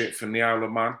patriot from the Isle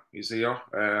of Man is here.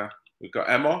 We've got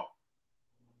Emma.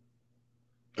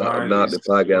 That might be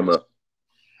Pag Emma.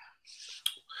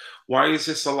 Why is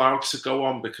this allowed to go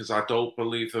on? Because I don't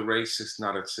believe the racist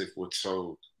narrative we're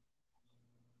told.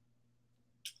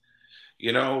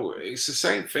 You know, it's the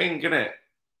same thing, isn't it?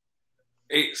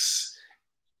 It's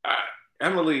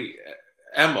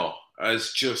Emma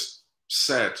has just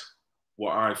said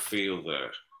what I feel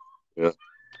there. Yeah.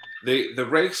 The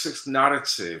racist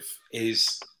narrative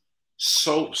is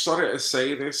So sorry to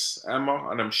say this, Emma,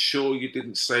 and I'm sure you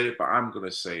didn't say it, but I'm going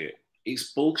to say it.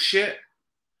 It's bullshit,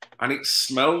 and it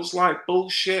smells like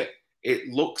bullshit. It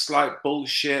looks like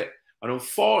bullshit, and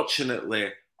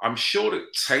unfortunately, I'm sure it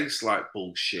tastes like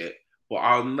bullshit, but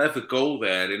I'll never go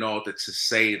there in order to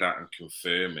say that and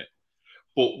confirm it.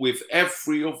 But with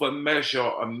every other measure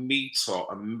and meter,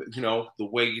 and the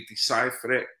way you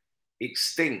decipher it, it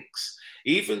stinks,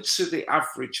 even to the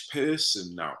average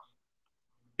person now,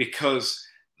 because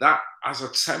that as a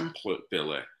template,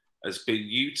 Billy, has been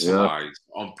utilised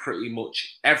on pretty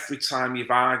much every time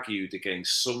you've argued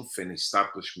against something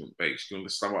establishment based. You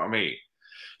understand what I mean?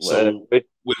 So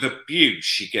with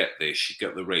abuse, you get this, you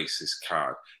get the racist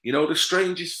card. You know, the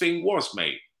strangest thing was,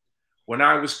 mate, when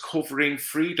I was covering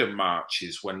freedom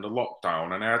marches when the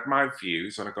lockdown, and I had my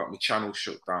views and I got my channel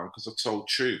shut down because I told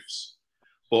truths.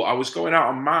 But I was going out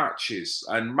on marches,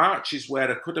 and marches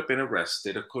where I could have been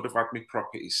arrested, I could have had my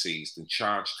property seized and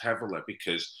charged heavily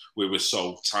because we were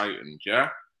so tightened, yeah?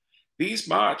 These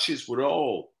marches were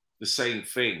all the same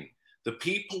thing. The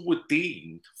people were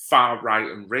deemed far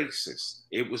right and racist.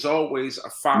 It was always a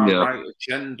far right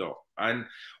agenda. And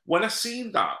when I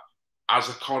seen that as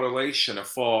a correlation, I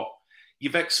thought,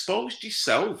 you've exposed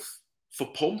yourself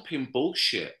for pumping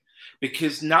bullshit,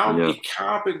 because now you're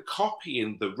carbon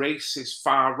copying the racist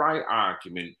far right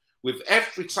argument with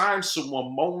every time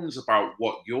someone moans about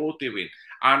what you're doing.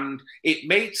 And it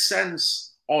made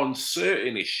sense on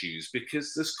certain issues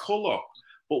because there's colour.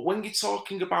 But when you're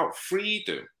talking about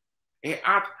freedom, it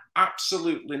had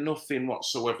absolutely nothing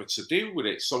whatsoever to do with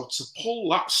it. So to pull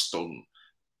that stunt,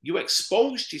 you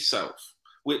exposed yourself,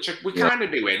 which we kind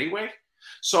of do anyway.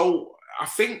 So I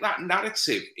think that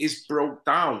narrative is broke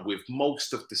down with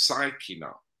most of the psyche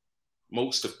now,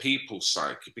 most of people's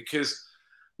psyche, because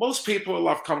most people will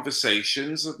have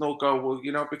conversations and they'll go, well,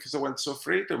 you know, because I went to a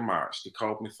freedom march, they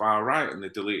called me far right and they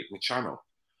deleted my channel.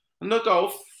 And they'll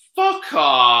go, fuck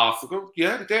off. I go,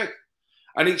 yeah, they did.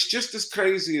 And it's just as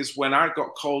crazy as when I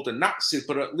got called a Nazi,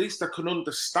 but at least I can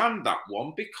understand that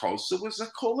one because there was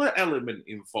a colour element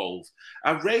involved,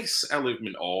 a race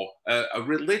element, or a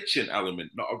religion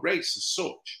element, not a race as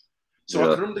such. So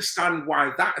I can understand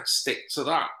why that would stick to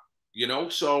that, you know?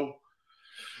 So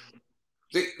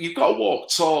you've got to walk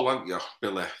tall, haven't you,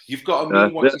 Billy? You've got to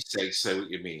mean what you say what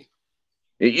you mean.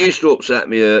 It used to upset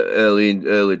me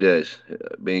early days,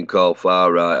 being called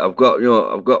far right. I've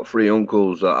got three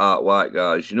uncles that aren't white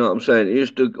guys. You know what I'm saying? It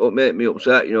used to make me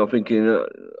upset. You know, thinking,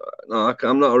 no,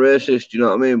 I'm not a racist. You know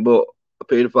what I mean? But a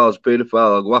paedophile's a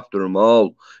paedophile. I'll go after them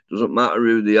all. Doesn't matter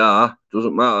who they are.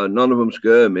 Doesn't matter. None of them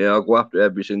scare me. I'll go after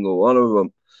every single one of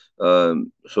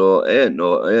them. So I ain't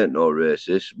no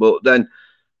racist. But then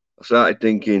I started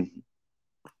thinking,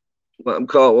 why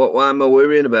am I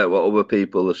worrying about what other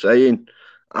people are saying?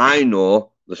 I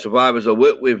know the survivors I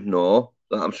work with know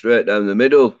that I'm straight down the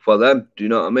middle for them. Do you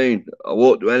know what I mean? I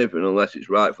won't do anything unless it's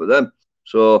right for them.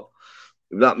 So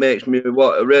if that makes me a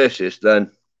racist,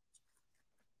 then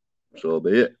so be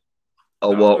it.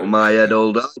 I'll walk with my head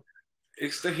all down.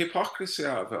 It's the hypocrisy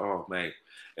out of it all, mate.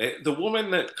 The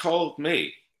woman that called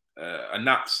me a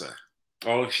Nazi,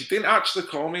 she didn't actually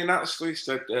call me a Nazi. She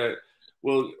said,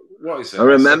 well, what is it? I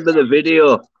remember the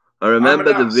video. I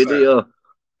remember the video.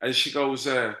 And she goes,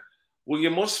 well, you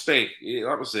must be.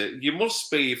 That was it. You must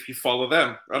be if you follow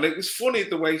them. And it was funny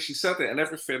the way she said it and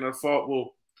everything. I thought,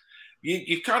 well,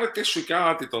 you kind of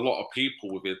disregarded a lot of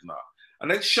people within that. And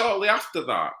then shortly after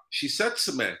that, she said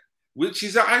to me, which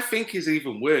is, I think is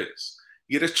even worse,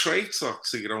 you're a traitor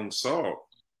to your own sort.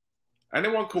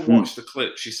 Anyone can watch the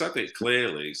clip. She said it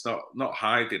clearly. It's not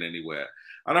hiding anywhere.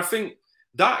 And I think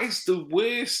that is the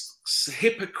worst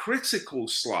hypocritical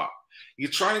slap. You're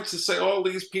trying to say all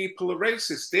these people are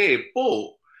racist here, but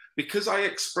because I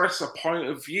express a point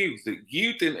of view that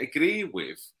you didn't agree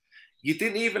with, you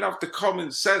didn't even have the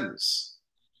common sense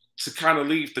to kind of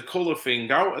leave the colour thing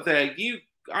out of there. You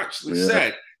actually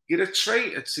said you're a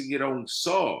traitor to your own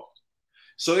sort.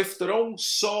 So if their own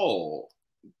sort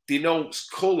denotes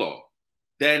colour,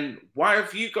 then why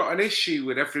have you got an issue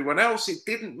with everyone else? It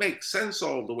didn't make sense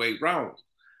all the way round.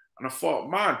 And I thought,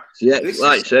 man, she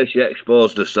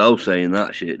exposed herself saying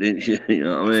that shit, didn't she? You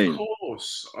know what I mean?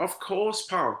 Of course,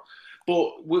 pal.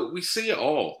 But we see it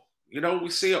all. You know,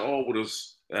 we see it all with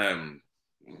us,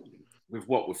 with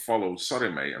what we've followed.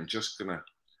 Sorry, mate. I'm just gonna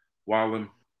I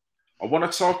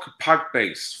want to talk pag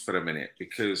base for a minute,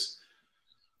 because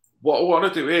what I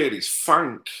want to do here is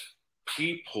thank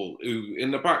people who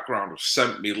in the background have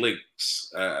sent me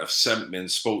links, have sent me and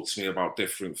spoke to me about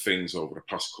different things over the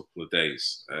past couple of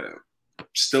days.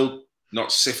 Still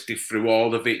not sifted through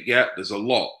all of it yet. There's a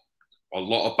lot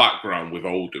of background with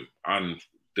Oldham, and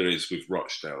there is with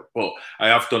Rochdale. But I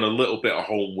have done a little bit of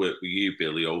homework with you,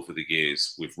 Billy, over the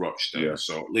years with Rochdale. Yeah.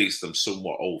 So at least I'm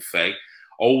somewhat au fait.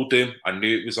 Oldham, I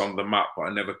knew it was on the map, but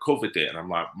I never covered it. And I'm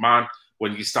like, man,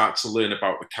 when you start to learn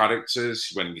about the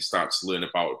characters, when you start to learn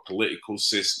about the political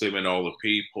system and all the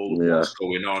people, what's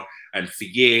going on, and for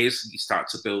years you start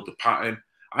to build a pattern.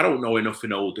 I don't know enough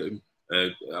in Oldham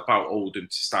about Oldham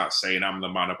to start saying I'm the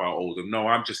man about Oldham. No,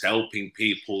 I'm just helping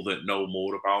people that know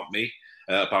more about me,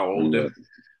 about Oldham. Yeah.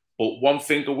 But one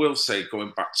thing I will say,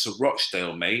 going back to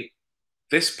Rochdale, mate,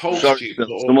 this post Sorry,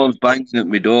 Phil, someone's banging at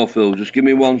my door, Phil. Just give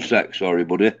me 1 sec, sorry,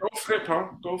 buddy. Go for it,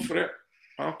 pal. Go for it.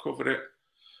 I'll cover it.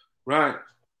 Right.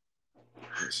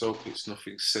 Let's hope it's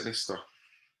nothing sinister.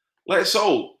 Let's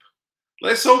hope.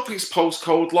 Let's hope it's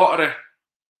postcode lottery.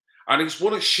 And he's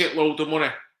won a shitload of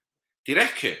money. Do you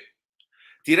reckon?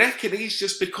 Do you reckon he's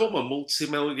just become a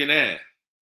multi-millionaire?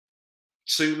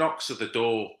 2 knocks at the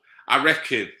door. I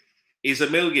reckon he's a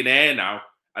millionaire now,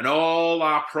 and all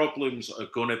our problems are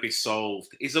going to be solved.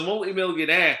 He's a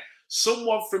multi-millionaire.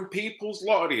 Someone from People's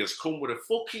Lottery has come with a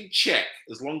fucking cheque,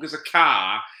 as long as a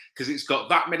car, because it's got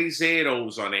that many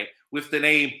zeros on it, with the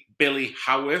name Billy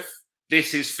Howarth.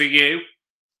 This is for you.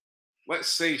 Let's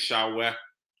see, shall we?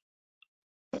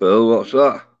 Phil, what's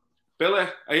that? Billy,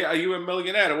 are you a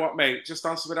millionaire or what, mate? Just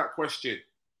answer me that question.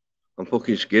 I'm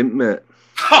fucking skint, mate.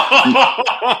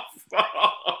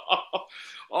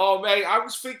 Oh, mate, I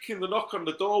was thinking the knock on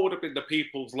the door would have been the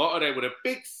People's Lottery with a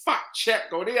big fat cheque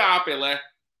going, here, Billy.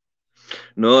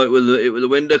 No, it was the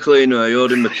window cleaner. I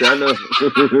owed him a tenner.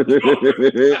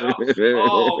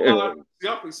 Oh, man.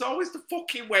 It's always the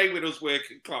fucking way with us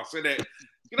working class, isn't it?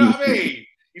 You know what I mean?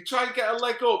 You try and get a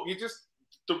leg up,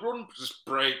 the run just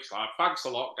breaks. Like, thanks a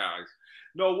lot, guys.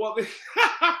 No, that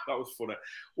was funny.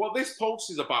 What this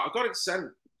post is about, I got it sent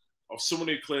of someone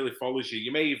who clearly follows you.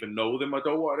 You may even know them. I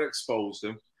don't want to expose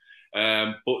them.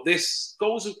 But this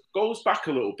goes back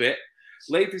a little bit.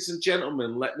 Ladies and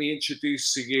gentlemen, let me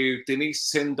introduce to you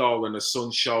Denise Tyndall and her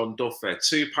son Sean Duffy,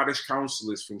 2 parish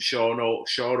councillors from Shore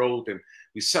Oldham.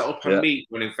 We set up a meet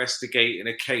when investigating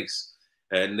a case,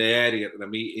 and the area at the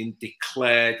meeting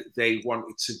declared they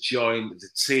wanted to join the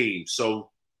team. So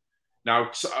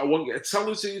now I want you to tell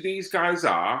us who these guys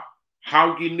are,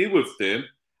 how you knew of them,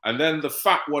 and then the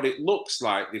fact what it looks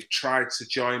like they've tried to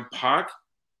join PAG.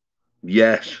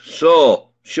 Yes. So,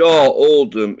 Shore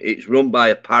Oldham, it's run by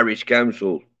a parish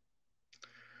council.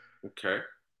 Okay.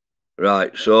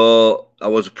 Right. So, I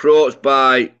was approached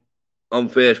on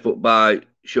Facebook by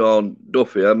Sean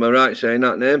Duffy. Am I right saying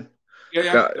that name?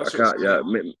 Yeah. I can't, yeah.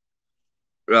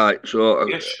 Right. So,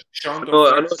 yes, Sean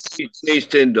Duffy. I know it's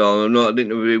Tyndall. I didn't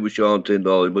know if it was Sean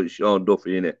Tyndall, but it's Sean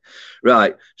Duffy, innit?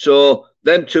 Right. So,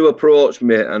 them 2 approached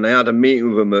me, and I had a meeting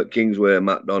with them at Kingsway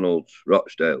McDonald's,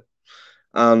 Rochdale.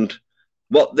 And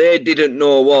what they didn't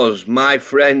know was my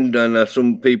friend and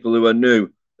some people who I knew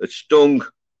had stung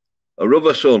a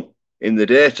other son in the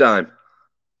daytime,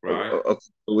 right, a couple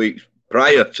of weeks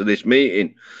prior to this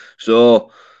meeting.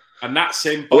 So, and that's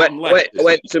in bottom left. I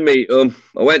went to meet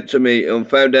them.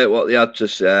 Found out what they had to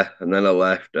say, and then I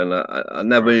left. And I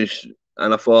never. Right.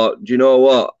 And I thought, do you know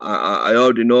what? I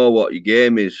already know what your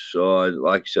game is. So,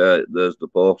 like I said, there's the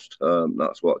post.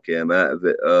 That's what came out of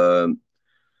it.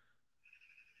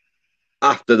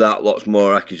 After that, lots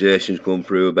more accusations come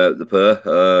through about the pair,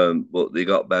 but they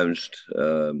got bounced.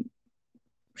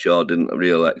 Shaw didn't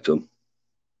re-elect them.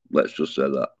 Let's just say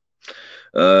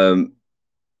that.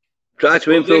 Try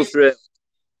to infiltrate.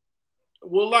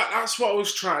 Well, that's what I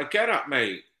was trying to get at,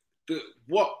 mate.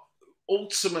 What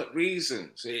ultimate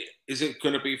reasons? Is it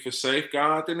going to be for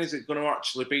safeguarding? Is it going to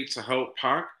actually be to help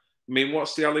PAG? I mean,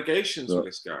 what's the allegations with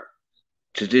this guy?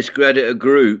 To discredit a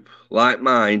group like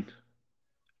mine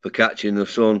for catching the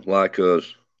sun like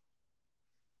us.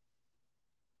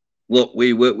 Look,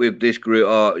 we work with this group,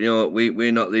 or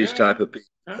we're not these type of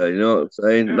people. You know what I'm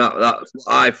saying? Yeah. That's what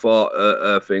I thought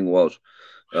her thing was.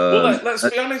 Well, let's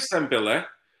be honest then, Billy.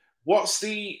 What's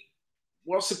the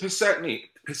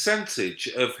percentage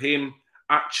of him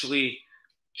actually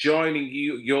joining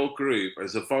your group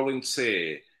as a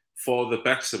volunteer for the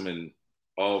betterment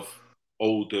of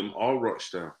Oldham or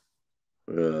Rochdale?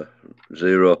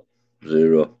 Zero.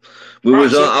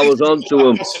 I was on to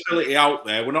him. Possibility out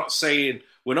there. We're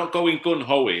not going gun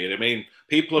ho here. I mean,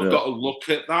 people have got to look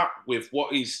at that with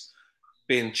what he's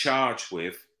been charged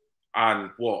with, and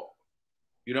what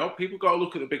people got to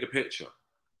look at the bigger picture.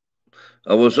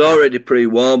 I was already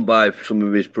pre-warned by some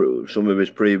of his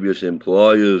previous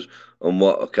employers on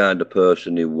what kind of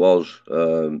person he was.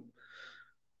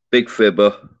 Big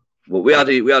fibber, but we had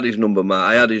his number,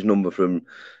 Matt. I had his number from.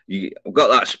 I've got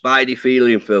that spidey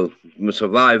feeling, Phil. I'm a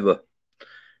survivor.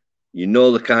 you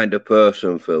know the kind of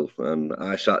person, Phil. And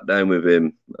I sat down with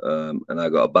him, and I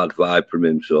got a bad vibe from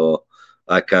him, so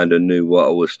I kind of knew what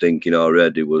I was thinking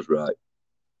already was right.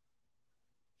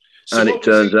 So And it what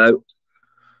was turns it? out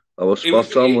I was It was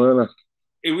spot on, weren't I?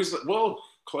 it was well,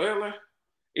 clearly.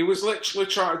 He was literally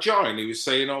trying to join. He was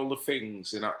saying all the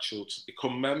things in actual to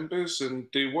become members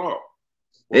and do what?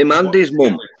 Him and What his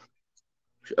mum,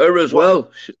 her as what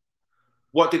well.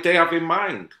 what did they have in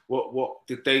mind? What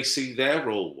did they see their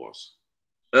role was?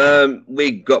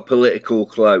 We got political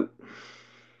clout.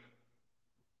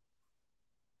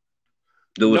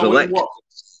 There was Knowing elected. what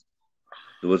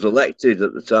There was elected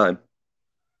at the time.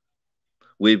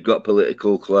 We've got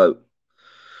political clout,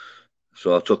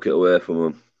 so I took it away from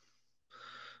him.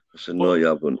 I said, "No, but you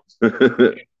haven't."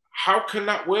 how can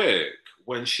that work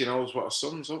when she knows what her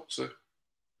son's up to?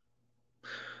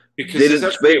 Because there's Didn't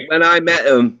speak every when I met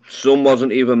him. Son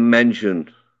wasn't even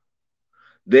mentioned.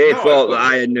 They no, thought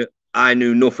that I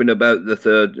knew nothing about the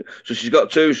third. So she's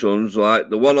got two sons, like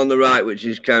the one on the right, which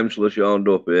is Councillor Sean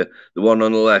Duffy, the one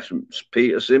on the left,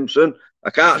 Peter Simpson. I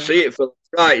can't see it for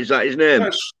the right. Is that his name?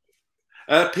 yes.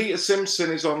 Peter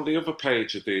Simpson is on the other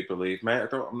page, I do believe, mate.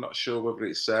 I'm not sure whether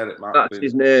it's there. It might have That's been.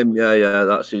 his name. Yeah, yeah,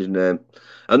 that's his name.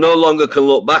 I no longer can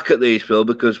look back at these, Phil,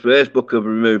 because Facebook have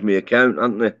removed my account,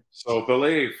 haven't they? So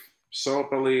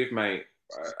believe, mate.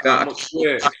 How Can't much look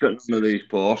work? back at none of these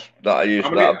posts that I How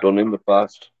used that many? I've done in the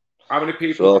past. How many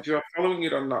people So did you have following you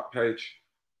on that page?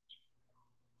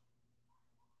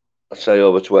 I say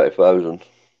over 20,000.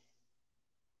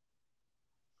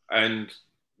 And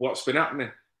what's been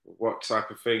happening? What type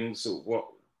of things? What?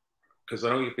 Because I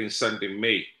know you've been sending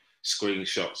me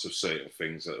screenshots of certain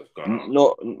things that have gone on.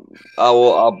 No,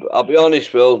 I'll be honest,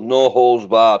 Phil. No holes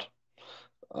barred.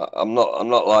 I'm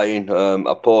not lying.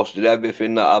 I posted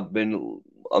everything that I've been.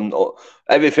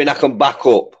 Everything I can back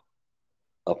up.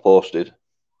 I posted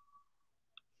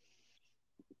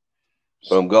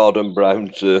from Gordon Brown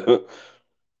to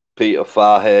Peter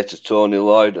Farhay to Tony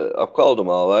Lloyd. I've called them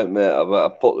all out, mate.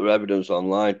 I've put their evidence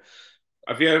online.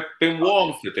 Have you been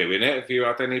warned for doing it? Have you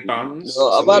had any bans? No,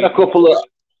 Is I've it legal to do it?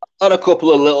 had a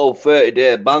couple of little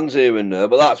 30-day bans here and there,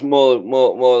 but that's more than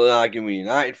arguing with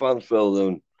United fans, Phil,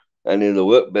 than any of the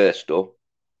work based stuff.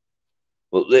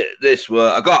 But this were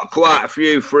I got quite a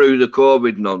few through the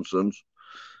COVID nonsense,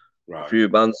 a Right. few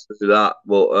bans through that.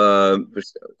 But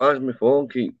why does my phone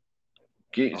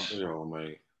I'll keeps? be all,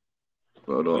 mate.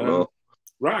 I don't Um, know.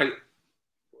 right.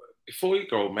 Before you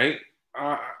go, mate,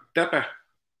 uh, Debbie.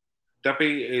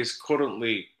 Debbie is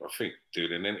currently, I think,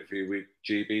 doing an interview with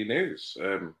GB News.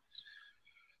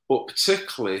 But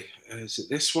particularly, is it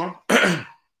this one?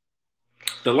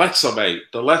 The letter, mate.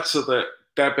 The letter that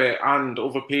Debbie and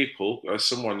other people,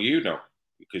 someone you know,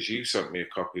 because you sent me a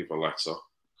copy of a letter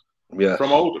Yes.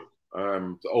 from Oldham,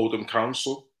 the Oldham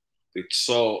Council. They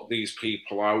sought these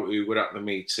people out who were at the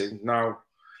meeting. Now,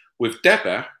 with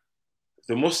Debbie,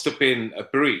 there must have been a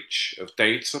breach of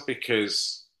data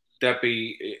because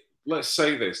Debbie, let's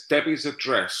say this, Debbie's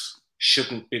address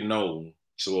shouldn't be known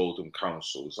to Oldham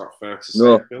Council. Is that fair to say,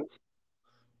 No. Phil?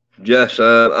 Yes.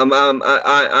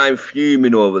 I'm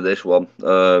fuming over this one.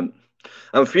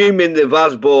 I'm fuming the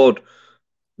Vaz board.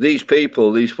 These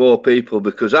people, these four people,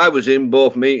 because I was in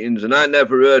both meetings and I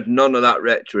never heard none of that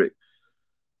rhetoric.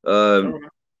 No, no,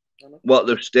 no. What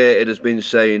they've stated has been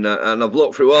saying, and I've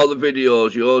looked through all the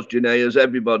videos, yours, Janae's,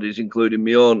 everybody's, including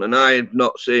my own, and I have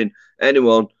not seen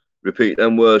anyone repeat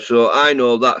them words. So I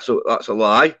know that's a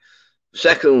lie.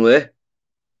 Secondly,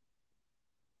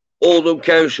 Oldham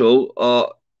Council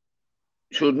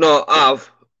should not have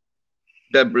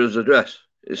Deborah's address.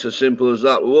 It's as simple as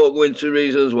that. We won't go into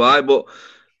reasons why, but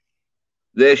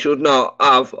they should not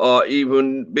have or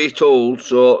even be told.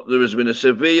 So there has been a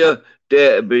severe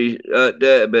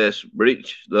database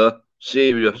breach there,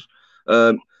 serious.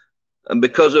 And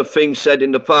because of things said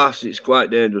in the past, it's quite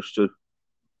dangerous too.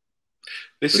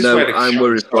 This So is where now they I'm shot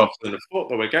worried for. themselves in the foot,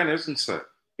 though, again, isn't it?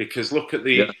 Because look at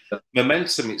the Yeah,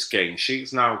 momentum it's gained.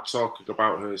 She's now talking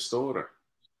about her story.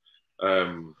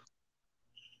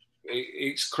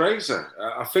 It's crazy.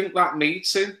 I think that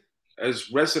meeting has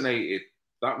resonated.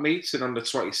 That meeting on the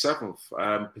 27th,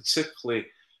 particularly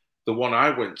the one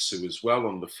I went to as well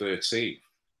on the 13th.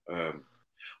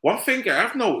 One thing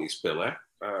I've noticed, Billy,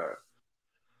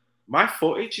 my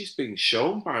footage is being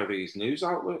shown by these news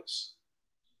outlets.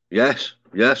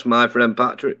 yes, my friend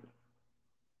Patrick.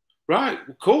 Right,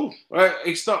 cool.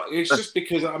 It's not. It's just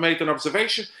because I made an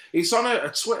observation. It's on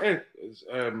a Twitter,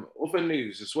 other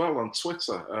news as well on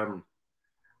Twitter,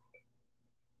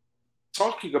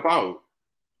 talking about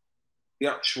the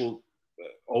actual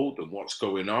Oldham, what's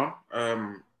going on.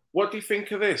 What do you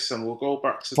think of this? And we'll go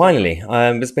back to Dave. Finally,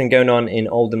 it's been going on in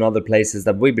Oldham and other places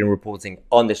that we've been reporting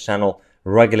on this channel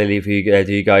regularly for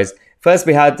you guys. First,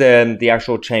 we had the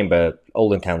actual chamber,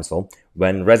 Oldham Council,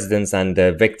 when residents and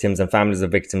victims and families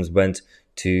of victims went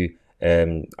to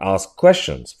ask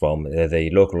questions from the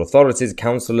local authorities,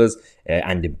 councillors,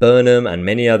 Andy Burnham and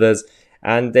many others,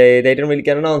 and they didn't really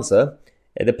get an answer.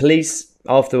 The police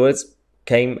afterwards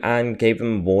came and gave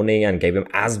them warning and gave them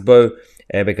ASBO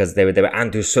because they were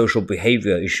antisocial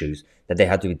behaviour issues that they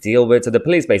had to deal with. So the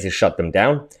police basically shut them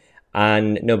down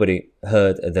and nobody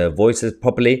heard their voices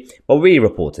properly. But we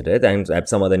reported it and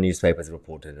some other newspapers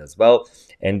reported it as well.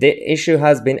 And the issue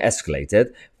has been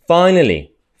escalated.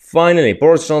 Finally,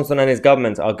 Boris Johnson and his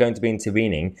government are going to be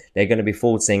intervening. They're going to be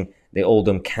forcing the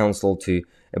Oldham Council to,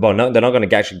 well, no, they're not going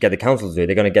to actually get the council to do it.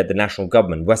 They're going to get the national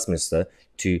government, Westminster,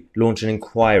 to launch an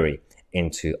inquiry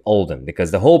into Oldham,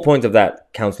 because the whole point of that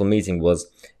council meeting was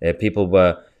people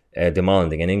were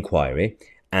demanding an inquiry,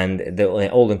 and the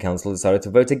Oldham Council decided to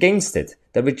vote against it.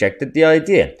 They rejected the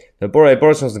idea. The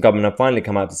Boris Johnson government have finally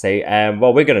come out to say,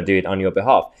 well, we're going to do it on your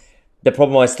behalf. The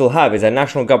problem I still have is that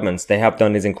national governments, they have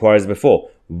done these inquiries before.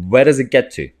 Where does it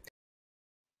get to?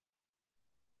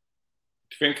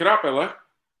 Think it up, Billy.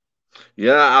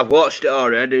 Yeah, I've watched it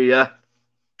already, yeah.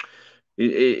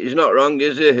 He's not wrong,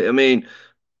 is he? I mean,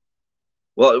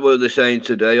 what were they saying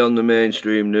today on the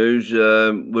mainstream news?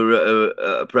 We're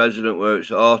at a president where it's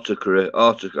autocracy,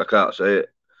 I can't say it,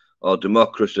 or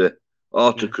democracy,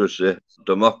 autocracy,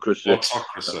 democracy.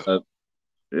 Autocracy.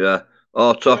 Yeah,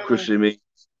 autocracy means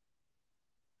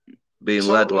being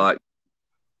led like.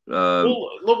 Well,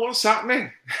 look what's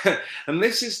happening. And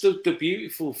this is the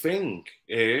beautiful thing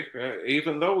here,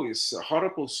 even though it's a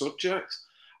horrible subject.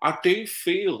 I do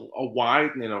feel a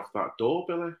widening of that door,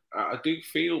 Billy. I do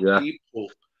feel people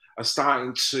are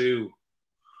starting to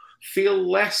feel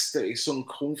less that it's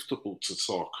uncomfortable to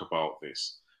talk about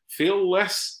this, feel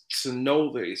less to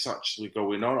know that it's actually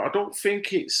going on. I don't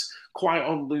think it's quite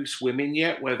on Loose Women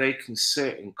yet, where they can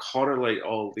sit and correlate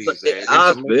all these areas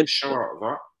and make a show out of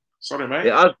that. Sorry, mate.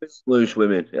 It has been Loose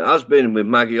Women. It has been with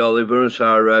Maggie Oliver and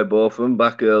Sarah both of them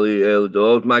back early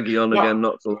doors. Maggie on again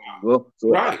not so long ago. So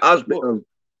right. It has been.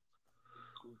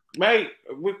 Mate,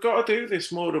 we've got to do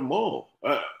this more and more.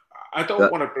 I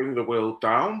don't want to bring the world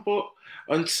down, but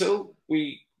until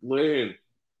we learn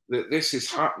that this is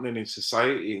happening in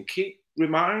society and keep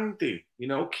reminding,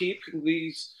 keeping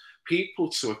these people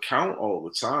to account all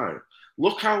the time.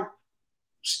 Look how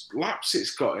lapse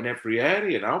it's got in every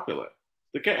area now, Billy.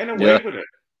 They're getting away with it.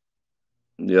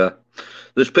 Yeah.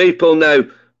 There's people now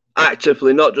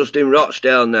actively, not just in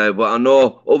Rochdale now, but I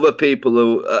know other people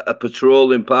who are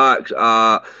patrolling parks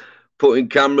are putting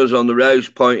cameras on the roads,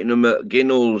 pointing them at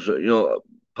ginnels,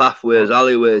 pathways,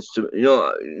 alleyways.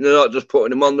 They're not just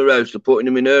putting them on the roads, they're putting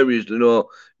them in areas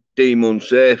deem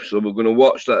unsafe. So we're going to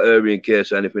watch that area in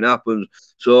case anything happens.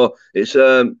 So it's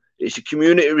a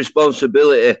community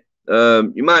responsibility.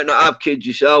 You might not have kids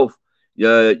yourself.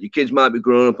 Your kids might be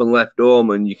grown up and left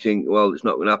home, and you think, well, it's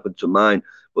not going to happen to mine.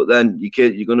 But then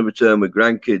you're going to return with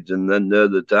grandkids, and then they're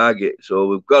the target. So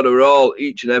we've got to all,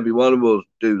 each and every one of us,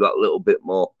 do that little bit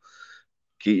more.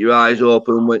 Keep your eyes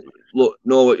open.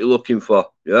 Know what you're looking for.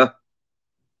 Yeah.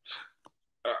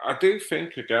 I do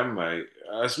think again, mate.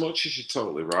 As much as you're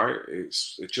totally right,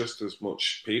 it's just as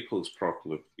much people's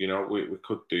problem. We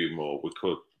could do more. We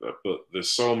could, but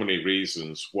there's so many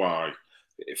reasons why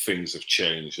things have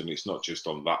changed, and it's not just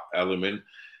on that element.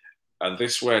 And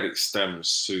this is where it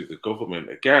stems to the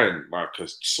government again, like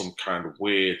some kind of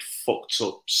weird, fucked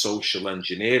up social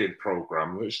engineering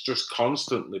program that's just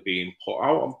constantly being put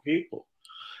out on people.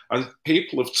 And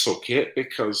people have took it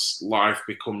because life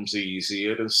becomes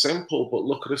easier and simple, but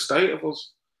look at the state of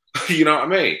us. You know what I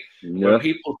mean? Yeah. When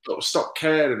people stop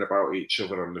caring about each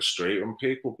other on the street, when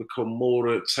people become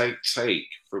more take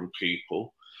from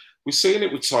people. We've seen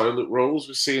it with toilet rolls.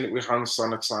 We've seen it with hand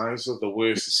sanitizer, the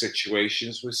worst of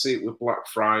situations. We see it with Black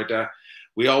Friday.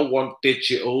 We all want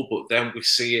digital, but then we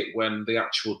see it when the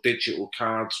actual digital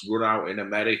cards run out in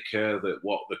America,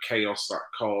 the chaos that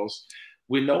caused.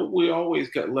 We know we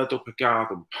always get led up a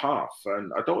garden path.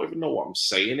 And I don't even know what I'm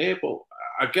saying here, but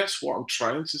I guess what I'm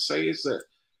trying to say is that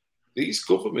these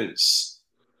governments,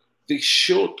 they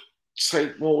should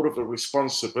take more of a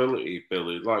responsibility,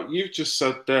 Billy. Like you just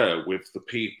said there with the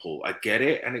people, I get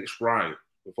it, and it's right.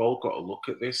 We've all got to look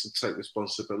at this and take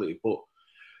responsibility. But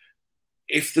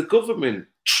if the government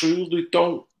truly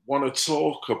don't want to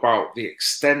talk about the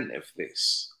extent of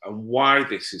this and why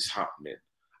this is happening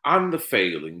and the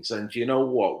failings, and you know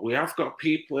what? We have got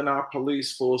people in our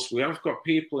police force, we have got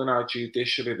people in our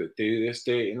judiciary that do this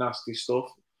dirty, nasty stuff,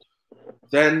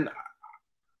 then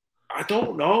I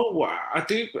don't know. I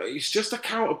do. It's just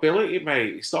accountability,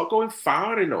 mate. It's not going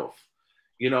far enough.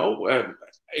 You know,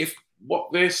 if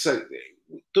what they say,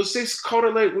 does this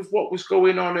correlate with what was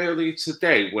going on earlier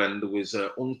today when there was an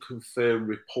unconfirmed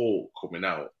report coming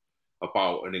out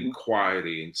about an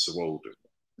inquiry into Oldham?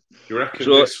 Do you reckon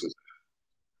So this was?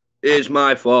 here's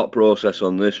my thought process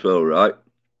on this, Phil, right?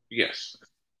 Yes.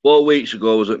 4 weeks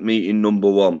ago I was at meeting number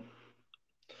 1.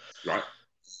 Right.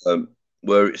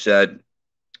 Where it said,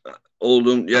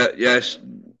 Oldham, yes,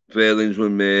 failings were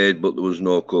made, but there was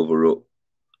no cover-up.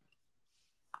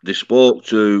 They spoke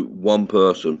to one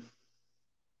person.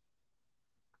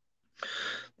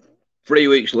 3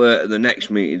 weeks later, the next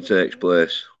meeting takes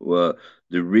place where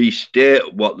they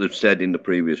restate what they've said in the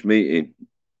previous meeting.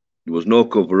 There was no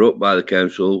cover-up by the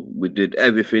council. We did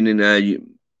everything in our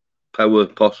power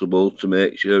possible to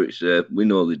make sure it's safe. We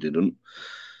know they didn't.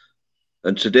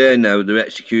 And today now they're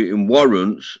executing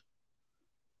warrants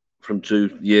from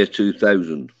year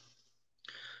 2000.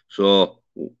 So,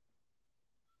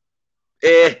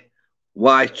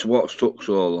 what's took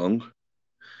so long?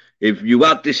 If you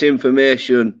had this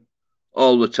information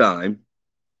all the time,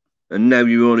 and now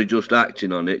you're only just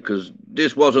acting on it, because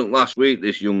this wasn't last week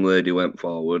this young lady went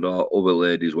forward, or other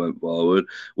ladies went forward.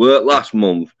 Weren't last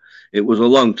month. It was a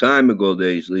long time ago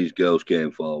these girls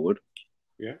came forward.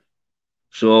 Yeah.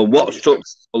 So what's took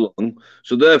so long?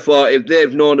 So therefore, if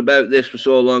they've known about this for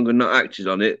so long and not acted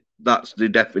on it, that's the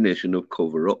definition of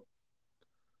cover-up.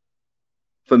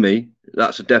 For me,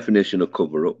 that's a definition of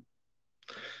cover-up.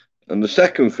 And the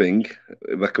second thing,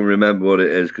 if I can remember what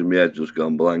it is, because my head's just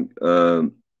gone blank.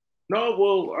 No,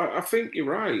 well, I think you're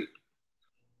right.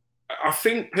 I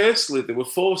think personally they were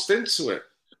forced into it,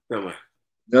 Billy.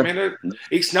 Yeah. I mean,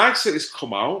 it's nice that it's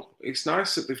come out. It's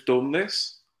nice that they've done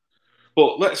this.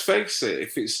 But let's face it,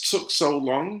 if it's took so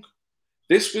long,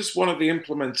 this was one of the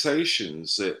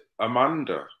implementations that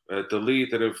Amanda, the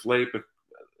leader of Labour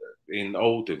in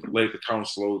Oldham, Labour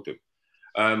Council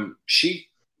Oldham, she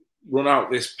run out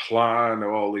this plan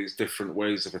of all these different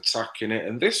ways of attacking it.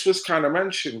 And this was kind of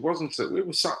mentioned, wasn't it? We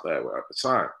were sat there at the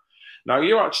time. Now,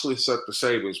 you actually said the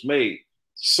same as me.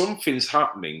 Something's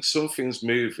happening, something's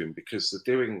moving because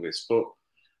they're doing this. But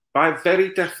by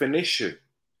very definition,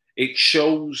 it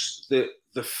shows that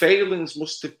the failings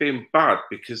must have been bad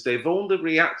because they've only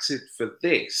reacted for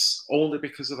this only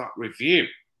because of that review.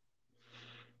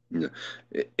 No.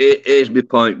 Here's my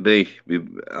point B.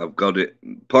 I've got it.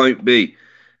 Point B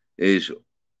is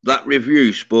that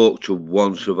review spoke to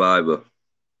one survivor.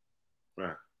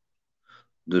 Right.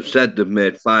 They've said they've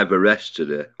made 5 arrests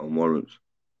today on warrants.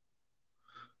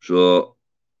 So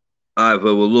either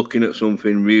we're looking at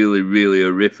something really, really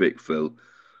horrific, Phil,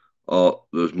 or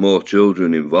there's more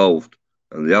children involved,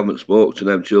 and they haven't spoke to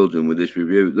them children with this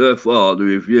review. Therefore, the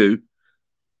review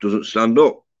doesn't stand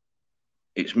up.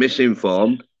 It's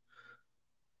misinformed.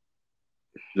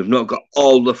 They've not got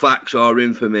all the facts or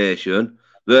information.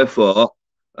 Therefore,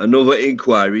 another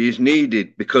inquiry is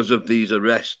needed because of these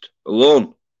arrests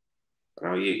alone.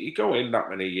 Now, you go in that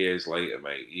many years later,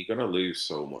 mate, you're going to lose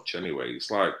so much anyway. It's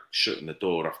like shutting the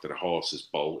door after the horse has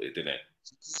bolted, isn't it?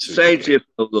 Say to you,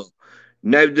 look,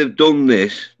 now they've done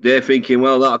this, they're thinking,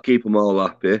 well, that'll keep them all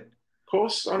happy. Of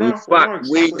course, I know. In fact,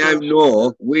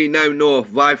 we now know,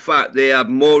 by fact, they have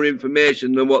more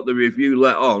information than what the review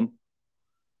let on,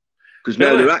 because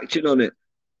now they're acting on it.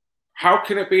 How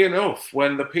can it be enough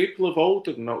when the people of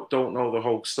Oldham don't know the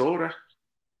whole story?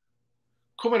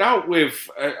 Coming out with,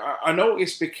 I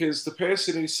noticed because the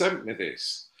person who sent me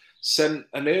this sent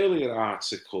an earlier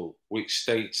article which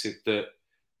stated that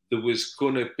there was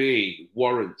going to be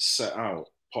warrants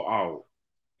put out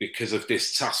because of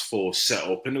this task force set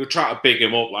up. And they were trying to big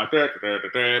him up like,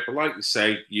 but like you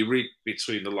say, you read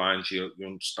between the lines, you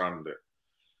understand it.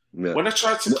 Yeah. When I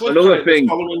tried to click on it the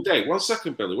following day, 1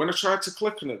 second, Billy, when I tried to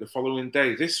click on it the following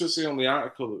day, this was the only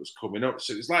article that was coming up.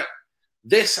 So it was like,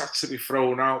 this had to be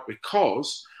thrown out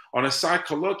because on a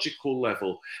psychological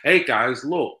level, hey guys,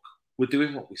 look, we're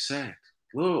doing what we said.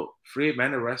 Look, 3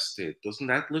 men arrested. Doesn't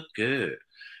that look good?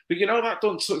 But you know, that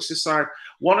don't touch the side.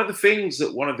 One of the things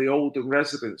that one of the Oldham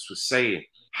residents was saying,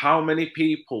 how many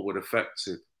people were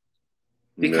affected?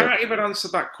 They can't even answer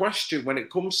that question when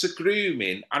it comes to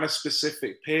grooming and a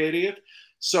specific period.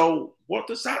 So what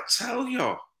does that tell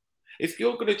you? If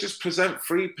you're going to just present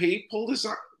 3 people, does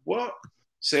that, what?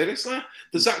 Seriously?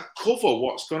 Does that cover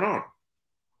what's going on?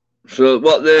 So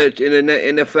what they're,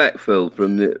 in effect, Phil,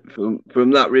 from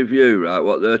that review, right,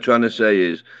 what they're trying to say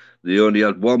is they only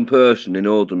had 1 person in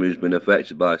Oldham who's been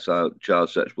affected by child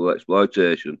sexual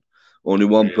exploitation. Only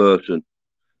 1 person.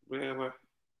 Really?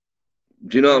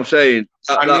 Do you know what I'm saying?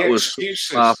 That was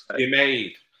excuses you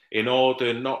made. in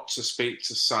order not to speak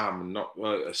to Sam, not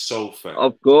Sophie.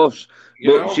 Of course,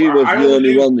 You but know, she was I the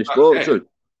only one they spoke to.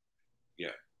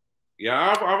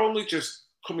 Yeah, I've only just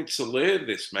coming to learn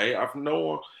this, mate. I've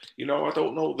no, you know, I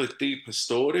don't know the deeper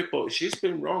story, but she's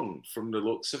been wrong from the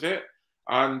looks of it.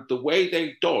 And the way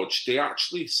they dodged, they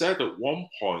actually said at one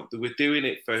point they were doing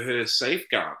it for her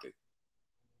safeguarding.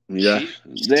 Yes,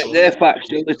 they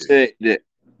facilitated it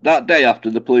that day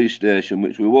after the police station,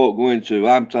 which we won't go into.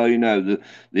 I'm telling you now,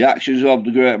 the actions of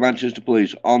the Great Manchester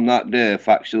Police on that day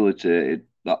facilitated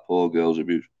that poor girl's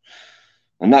abuse.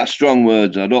 And that's strong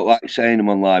words. I don't like saying them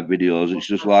on live videos. It's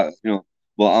just like, you know,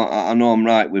 but I know I'm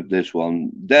right with this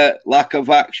one. Their lack of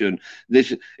action.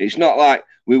 It's not like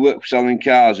we work selling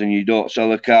cars and you don't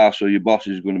sell a car, so your boss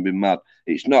is going to be mad.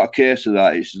 It's not a case of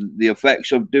that. It's the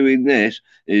effects of doing this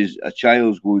is a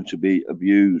child's going to be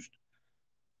abused.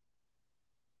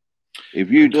 If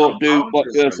you don't do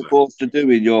what you're supposed to do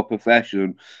in your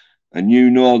profession, and you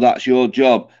know that's your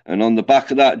job, and on the back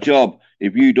of that job,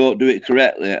 if you don't do it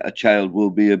correctly, a child will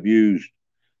be abused.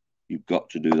 You've got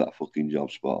to do that fucking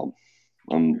job spot on.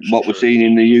 And what we're seeing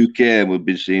in the UK, we've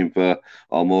been seeing for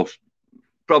almost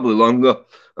probably longer.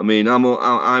 I mean,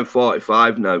 I'm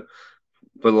 45 now.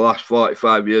 For the last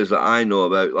 45 years that I know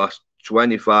about, last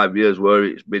 25 years where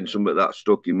it's been something that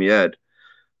stuck in my head,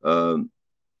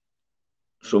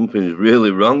 something's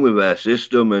really wrong with our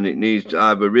system, and it needs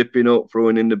either ripping up,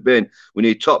 throwing in the bin. We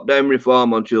need top-down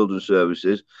reform on children's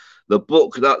services. The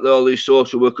book that all these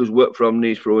social workers work from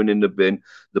needs throwing in the bin.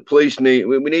 The police we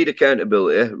need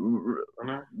accountability,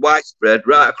 widespread,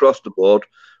 right across the board,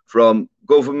 from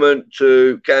government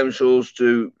to councils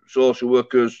to social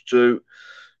workers to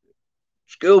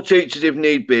school teachers if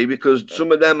need be, because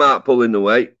some of them aren't pulling the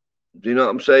weight. Do you know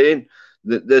what I'm saying?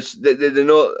 They're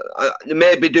not, they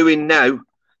may be doing now.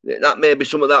 That may be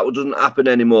some of that doesn't happen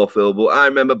anymore, Phil. But I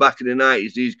remember back in the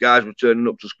 90s, these guys were turning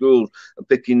up to schools and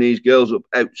picking these girls up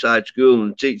outside school,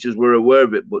 and teachers were aware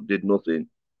of it but did nothing.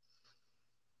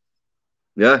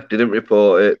 Yeah, didn't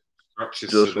report it.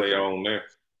 Just they own it.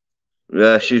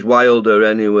 Yeah, she's wilder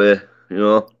anyway, you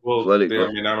know. Well, I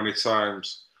mean, how many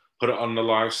times? Put it on the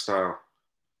lifestyle.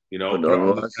 You know, put it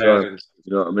on the parents.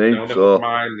 You know what I mean? You know, never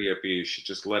mind the abuse, you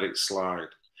just let it slide.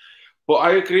 But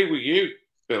I agree with you,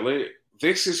 Billy.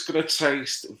 This is going to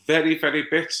taste very, very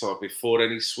bitter before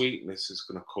any sweetness is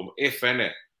going to come, if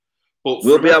any. But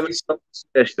we'll be having a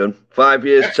conversation 5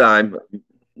 years' time.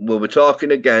 We'll be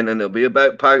talking again, and it'll be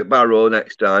about Barrow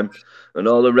next time and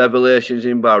all the revelations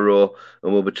in Barrow,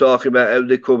 and we'll be talking about how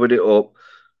they covered it up.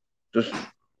 Just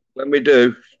when we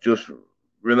do, just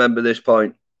remember this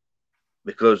point,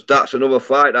 because that's another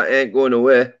fight that ain't going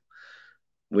away.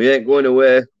 We ain't going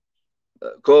away.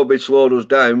 COVID slowed us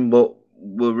down, but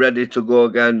we're ready to go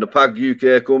again. The PAG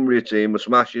UK Cumbria team are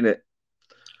smashing it.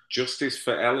 Justice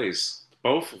for Ellis,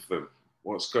 both of them.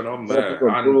 What's going on there? For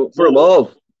them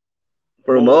all.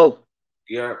 For them all.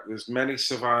 Yeah, there's many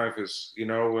survivors, you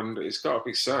know, and it's got to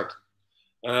be said.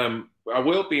 I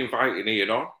will be inviting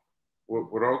Ian on.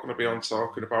 We're all going to be on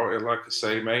talking about it, like I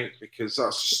say, mate, because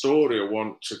that's a story I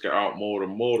want to get out more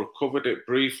and more. I've covered it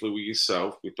briefly with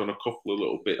yourself. We've done a couple of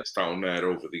little bits down there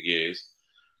over the years.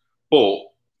 But,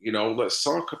 you know, let's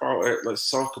talk about it.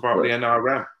 Let's talk about the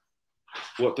NRM.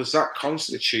 What does that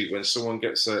constitute when someone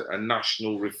gets a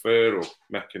national referral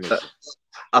mechanism?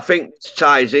 I think it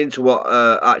ties into what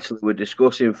actually we're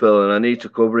discussing, Phil, and I need to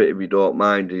cover it if you don't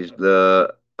mind, is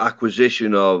the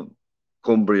acquisition of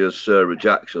Cumbria's Sarah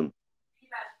Jackson.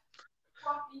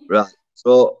 Right.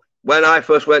 So when I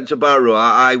first went to Barrow,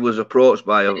 I was approached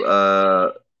by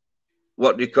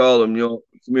what do you call them? You know,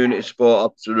 community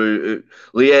support officer,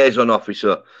 liaison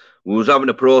officer. We was having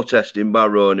a protest in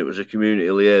Barrow, and it was a community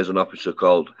liaison officer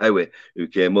called Howarth who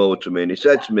came over to me, and he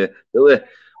said to me, "Billy,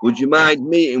 would you mind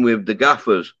meeting with the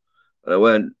gaffers?" And I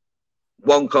went,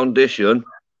 "One condition,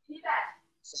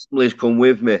 families come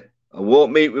with me. I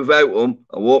won't meet without them.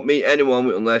 I won't meet anyone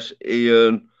unless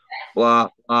Ian, blah,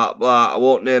 blah, blah." I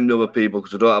won't name the other people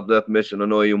because I don't have their permission. I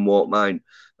know Ian won't mind.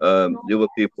 The other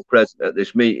people present at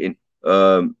this meeting.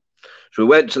 So we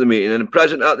went to the meeting, and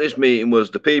present at this meeting was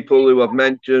the people who I've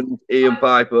mentioned, Ian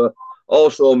Piper.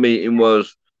 Also meeting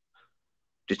was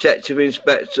Detective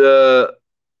Inspector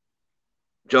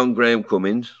John Graham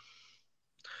Cummins.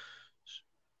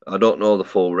 I don't know the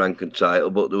full rank and title,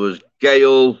 but there was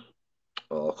Gail,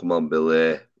 oh, come on,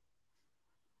 Billy,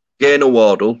 Gaynor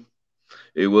Wardle,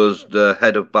 who was the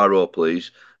head of Barrow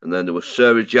Police, and then there was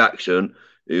Sarah Jackson,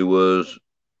 who was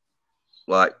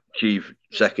like chief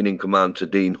second in command to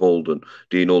Dean Holden.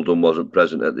 Dean Holden wasn't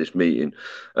present at this meeting.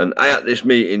 And at this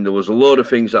meeting, there was a load of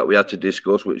things that we had to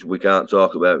discuss, which we can't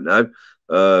talk about now.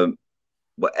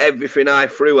 But everything I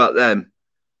threw at them,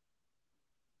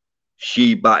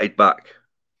 she batted back.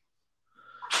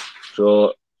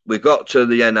 So we got to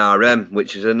the NRM,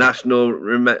 which is a national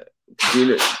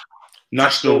referral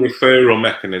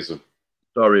mechanism.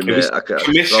 Sorry, mate.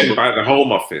 Commissioned by the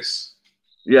Home Office.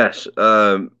 Yes.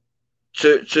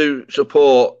 To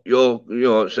support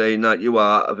your, saying that you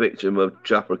are a victim of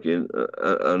trafficking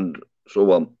and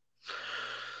so on.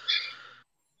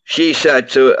 She said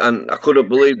to, and I couldn't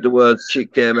believe the words she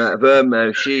came out of her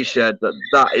mouth. She said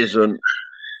that isn't,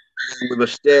 with a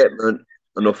statement,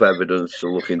 enough evidence to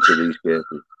look into these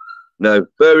cases. Now,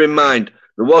 bear in mind,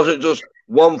 there wasn't just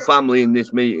one family in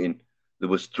this meeting. There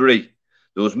was 3.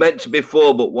 There was meant to be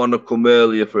 4, but one had come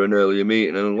earlier for an earlier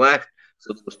meeting and left.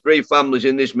 So there was 3 families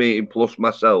in this meeting plus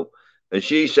myself. And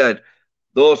she said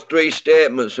those 3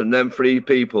 statements from them 3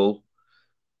 people,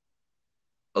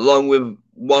 along with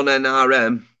one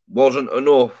NRM, wasn't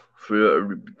enough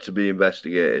for it to be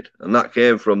investigated. And that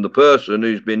came from the person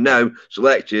who's been now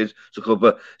selected to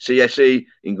cover CSE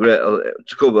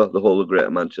to cover the whole of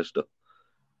Greater Manchester.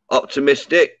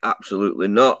 Optimistic? Absolutely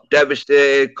not.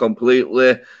 Devastated?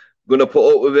 Completely. Going to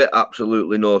put up with it?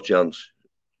 Absolutely no chance.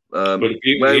 But the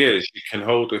beauty is you can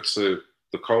hold it to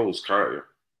the coals, can't you?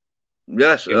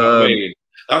 Yes. You know what I mean?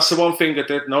 That's the one thing I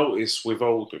did notice with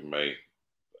Oldham, mate.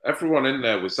 Everyone in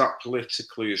there was that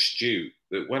politically astute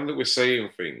that when they were saying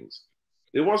things,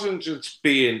 it wasn't just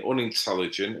being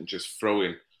unintelligent and just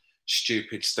throwing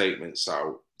stupid statements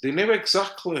out. They knew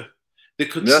exactly. They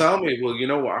could tell me, well, you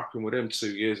know what happened with him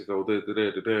 2 years ago,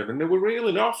 and they were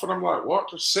reeling off, and I'm like,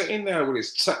 what? Just sitting there with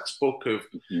his textbook of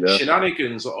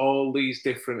shenanigans that all these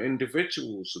different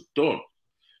individuals have done.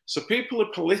 So people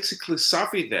are politically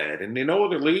savvy there, and they know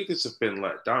the leaders have been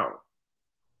let down.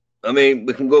 I mean,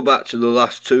 we can go back to the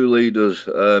last 2 leaders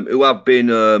who have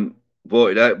been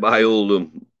voted out by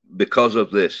Oldham because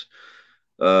of this.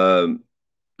 The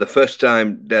first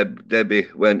time Debbie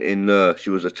went in, she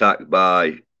was attacked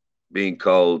by being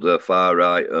called far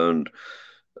right and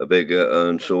a bigot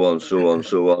and so on,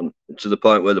 to the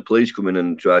point where the police come in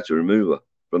and try to remove her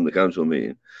from the council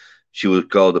meeting. She was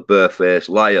called a barefaced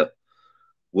liar.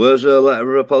 Where's her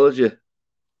letter of apology?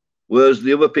 Where's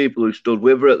the other people who stood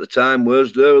with her at the time?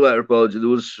 Where's their letter of apology? There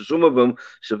was some of them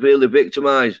severely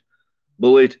victimised,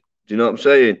 bullied. Do you know what I'm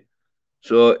saying?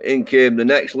 So in came the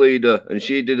next leader, and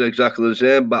she did exactly the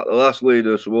same back the last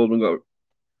leader. So Oldham got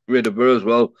rid of her as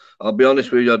well. I'll be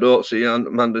honest with you, I don't see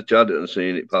Amanda Chadderton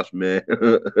seeing it past me.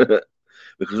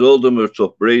 Because Oldham are a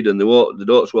tough breed and they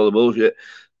don't swallow bullshit.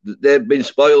 They've been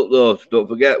spoilt though. Don't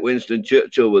forget Winston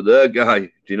Churchill was their guy.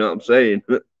 Do you know what I'm saying?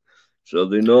 So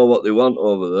they know what they want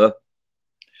over there.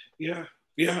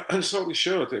 Yeah, and so they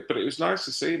should. But it was nice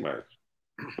to see, mate.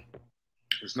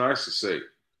 It was nice to see.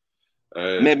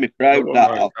 Made me proud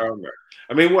that.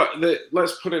 I mean,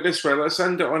 let's put it this way. Let's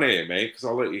end it on here, mate, because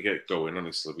I'll let you get going,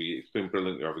 honestly. It's been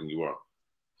brilliant having you on.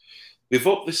 They've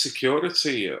upped the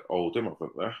security at Oldham,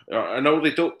 haven't they? I know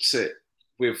they upped it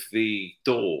with the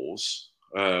doors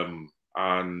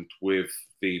and with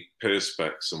the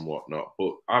perspex and whatnot,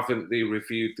 but haven't they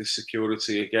reviewed the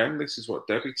security again? This is what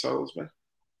Debbie tells me.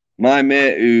 My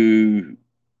mate, who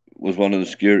was one of the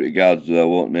security guards, I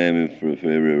won't name him for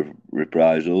fear of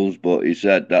reprisals, but he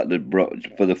said that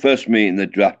for the first meeting they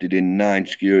drafted in 9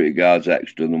 security guards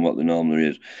extra than what there normally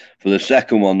is. For the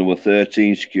second one, there were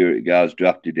 13 security guards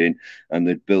drafted in, and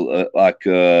they'd built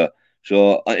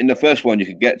so in the first one you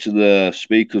could get to the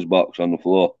speakers box on the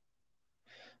floor.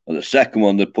 And the second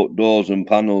one, they put doors and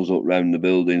panels up around the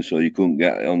building so you couldn't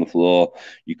get it on the floor.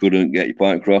 You couldn't get your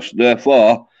point across.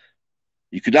 Therefore,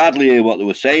 you could hardly hear what they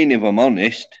were saying, if I'm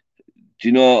honest. Do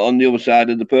you know, on the other side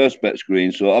of the perspex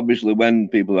screen? So obviously when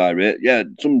people are irate,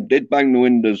 some did bang the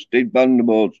windows, did bang the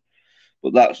boards.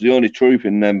 But that's the only truth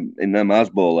in them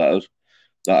ASBO letters,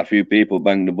 that a few people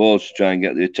banged the boards to try and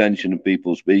get the attention of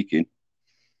people speaking.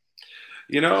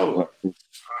 You know,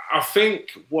 I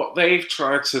think what they've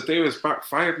tried to do has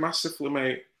backfired massively,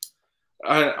 mate.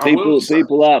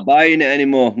 People aren't buying it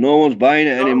anymore. No one's buying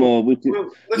it anymore.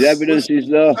 The evidence is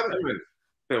there.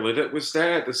 Billy, that was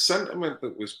there. The sentiment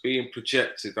that was being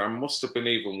projected, and must have been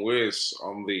even worse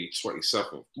on the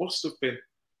 27th. Must have been.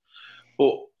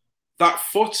 But that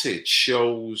footage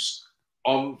shows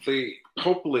on the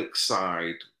public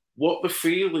side what the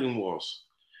feeling was.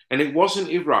 And it wasn't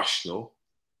irrational.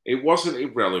 It wasn't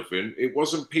irrelevant. It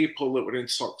wasn't people that were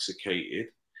intoxicated.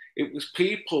 It was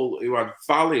people who had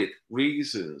valid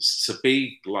reasons to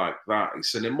be like that.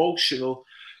 It's an emotional,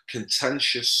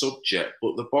 contentious subject,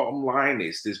 but the bottom line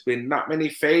is there's been that many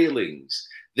failings.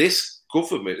 This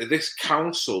government, this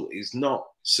council is not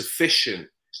sufficient.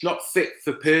 It's not fit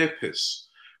for purpose.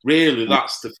 Really,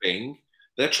 that's the thing.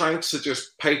 They're trying to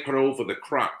just paper over the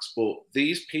cracks, but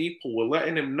these people were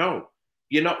letting him know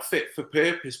you're not fit for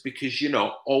purpose because you're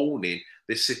not owning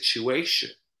the situation.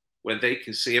 When they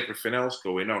can see everything else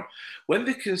going on, when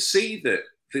they can see that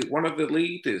one of the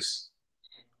leaders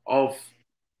of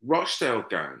Rochdale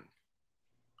gang,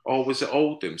 or was it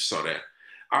Oldham, sorry,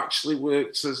 actually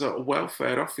works as a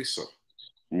welfare officer.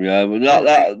 Yeah, but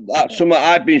that's something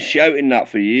I've been shouting that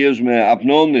for years, mate. I've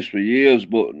known this for years,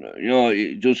 but you know,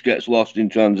 it just gets lost in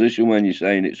transition when you're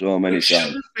saying it so many It times.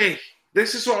 shouldn't be.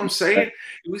 This is what I'm saying.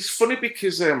 It was funny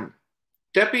because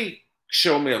Debbie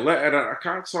showed me a letter, and I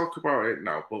can't talk about it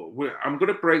now, but I'm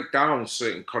going to break down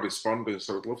certain correspondence.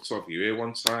 I would love to have you here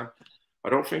one time. I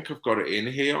don't think I've got it in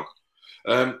here.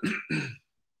 A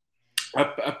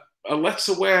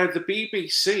letter where the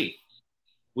BBC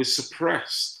was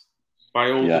suppressed by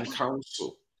Oldham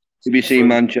Council. BBC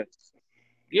Manchester.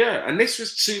 Yeah, and this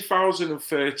was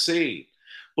 2013.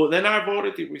 But then I've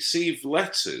already received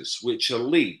letters which are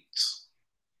leaked.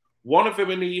 One of them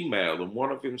an email and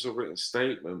one of them's a written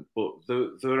statement, but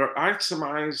they're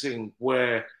itemizing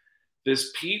where there's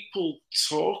people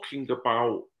talking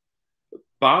about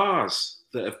bars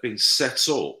that have been set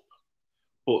up,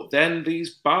 but then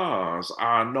these bars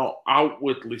are not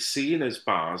outwardly seen as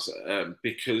bars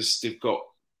because they've got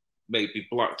maybe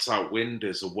blacked out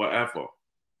windows or whatever.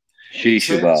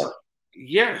 Shisha bar.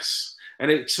 Yes. And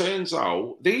it turns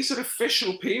out these are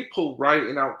official people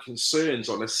writing out concerns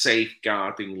on a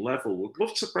safeguarding level. Would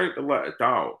love to break the letter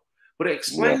down, but it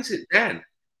explains it then.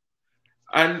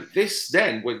 And this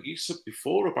then, when you said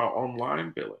before about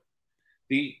online,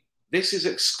 Billy, this is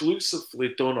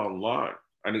exclusively done online,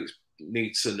 and it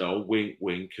needs to know, wink,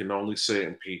 wink, and only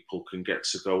certain people can get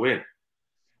to go in.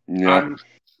 Yeah. And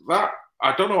that,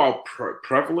 I don't know how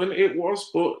prevalent it was,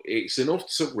 but it's enough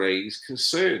to raise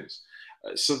concerns.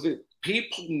 So that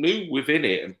people knew within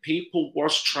it, and people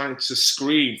was trying to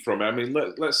scream from it. I mean,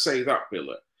 let's say that,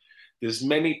 Billy. There's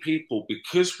many people,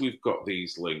 because we've got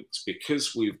these links,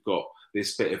 because we've got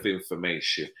this bit of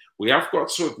information, we have got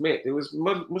to admit there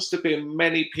must have been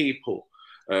many people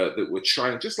that were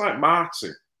trying, just like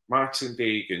Martin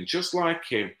Deegan, just like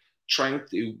him, trying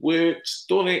to worked,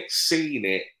 done it, seen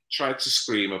it, tried to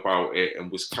scream about it,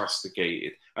 and was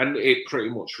castigated. And it pretty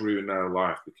much ruined their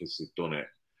life because they've done it.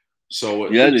 So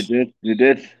they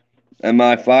did.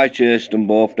 MI5 chased them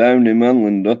both down in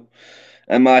Manlander.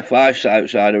 MI5's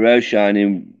outside her house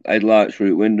shining headlights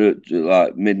through window,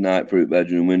 like midnight through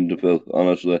bedroom window, Phil,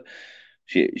 honestly.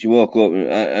 She woke up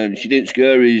and she didn't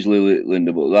scare easily,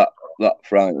 Linda, but that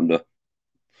frightened her.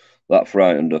 That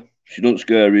frightened her. She don't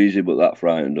scare easy, but that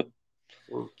frightened her.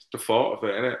 Well, the thought of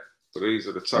it, innit? But these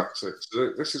are the tactics.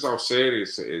 This is how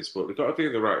serious it is, but they've got to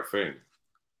do the right thing.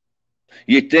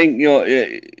 You think, you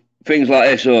know, things like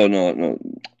this, no.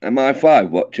 MI5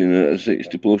 watching a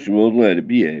 60-plus-year-old lady,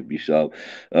 behave yourself.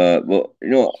 But, you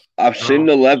know, I've seen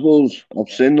the levels.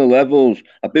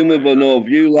 I've been with a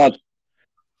no-view lad.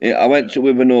 I went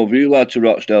with a no-view lad to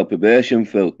Rochdale probation,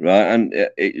 Phil, right? And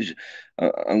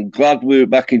I'm glad we're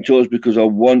back in touch because I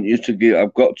want you to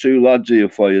I've got two lads here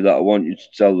for you that I want you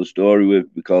to tell the story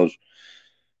with because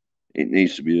it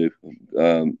needs to be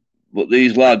you. But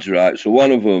these lads, right, so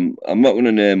one of them, I'm not going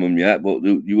to name them yet, but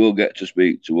you will get to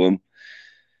speak to him.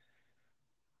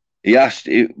 He asked,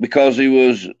 because he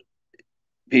was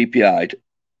PPI'd,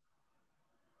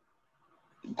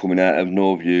 coming out of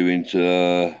no view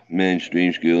into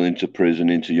mainstream school, into prison,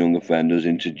 into young offenders,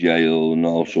 into jail, and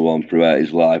also on throughout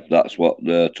his life. That's what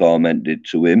the torment did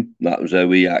to him. That was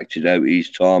how he acted out his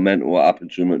torment, what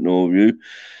happened to him at no view.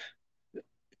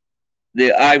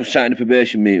 I was sat in a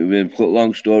probation meeting with him. Cut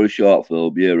long story short, Phil,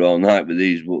 I'll be here all night with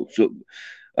these.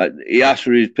 He asked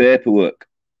for his paperwork,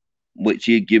 which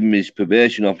he'd given his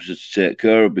probation officer to take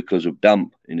care of because of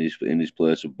damp in his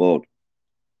place of board.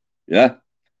 Yeah?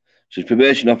 So his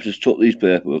probation officer took these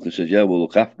paperwork and said, yeah, we'll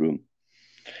look after him.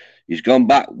 He's gone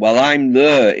back. While I'm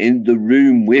there in the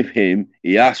room with him,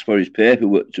 he asked for his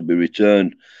paperwork to be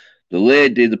returned. The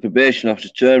lady, the probation officer,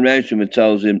 turns around to him and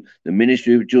tells him the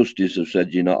Ministry of Justice have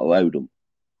said you're not allowed them.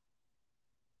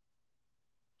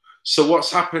 So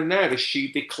what's happened there? Has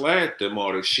she declared them,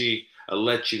 or is she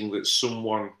alleging that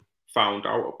someone found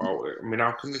out about it? I mean,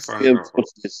 how can they find out?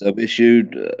 They've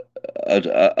issued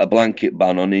a blanket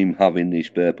ban on him having these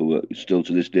paperwork. Still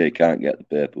to this day, can't get the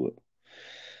paperwork.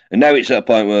 And now it's at a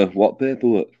point where, what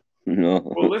paperwork? You know?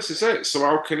 Well, this is it. So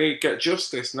how can he get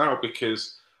justice now?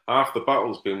 Because half the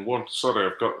battle's been won. Sorry,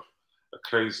 I've got a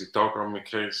crazy dog on my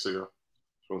case here.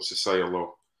 Wants to say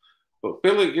hello. But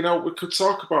Billy, you know, we could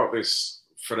talk about this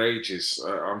for ages.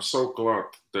 I'm so glad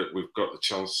that we've got the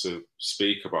chance to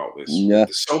speak about this. Yeah.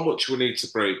 There's so much we need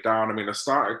to break down. I mean, I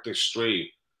started this stream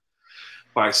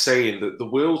by saying that the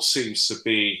world seems to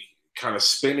be kind of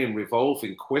spinning,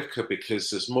 revolving quicker because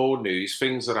there's more news,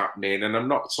 things are happening. And I'm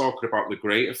not talking about the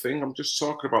greater thing. I'm just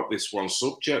talking about this one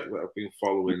subject that I've been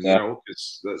following, Yeah. you know,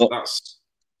 because that's...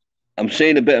 I'm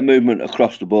seeing a bit of movement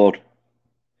across the board.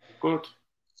 Good.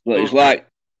 But it's like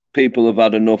people have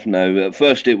had enough now. At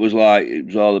first, it was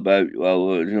all about,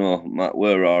 well, you know,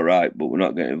 we're all right, but we're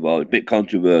not getting involved. A bit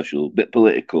controversial, a bit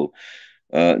political.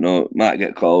 No, might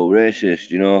get called racist,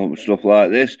 you know, stuff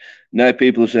like this. Now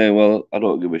people are saying, well, I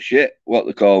don't give a shit what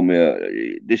they call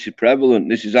me. This is prevalent.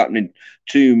 This is happening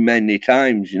too many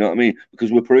times, you know what I mean? Because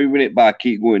we're proving it by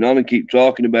keep going on and keep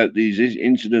talking about these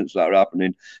incidents that are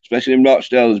happening, especially in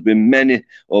Rochdale. There's been many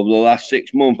over the last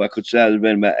 6 months. I could say there's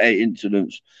been about 8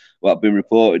 incidents that have been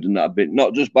reported, and that have been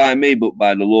not just by me, but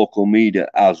by the local media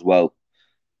as well.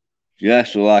 Yeah,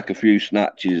 so like a few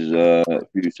snatches, a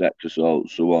few sex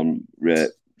assaults, so on,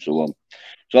 rape, so on.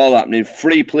 It's all happening.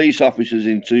 3 police officers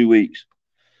in 2 weeks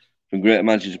from Greater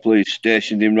Manchester Police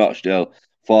stationed in Rochdale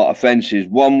for offences.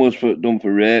 One was done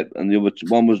for rape, and the other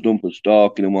one was done for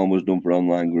stalking, and one was done for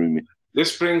online grooming.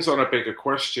 This brings on a bigger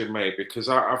question, mate, because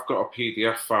I've got a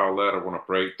PDF file there I want to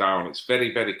break down. It's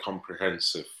very, very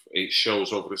comprehensive. It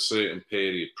shows over a certain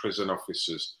period prison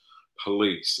officers,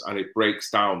 police, and it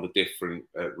breaks down the different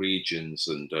regions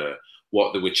and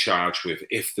what they were charged with,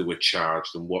 if they were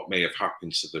charged, and what may have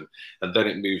happened to them. And then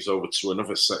it moves over to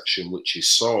another section, which is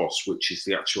source, which is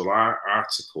the actual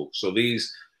article. So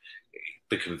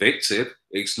they're convicted.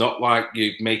 It's not like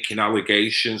you're making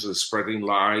allegations and spreading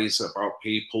lies about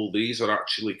people. These are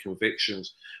actually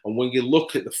convictions. And when you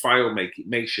look at the file, it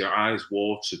makes your eyes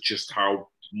water just how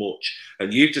much.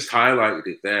 And you've just highlighted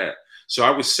it there. So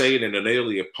I was saying in an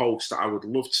earlier post that I would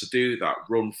love to do that,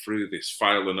 run through this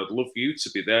file, and I'd love you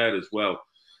to be there as well.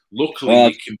 Luckily,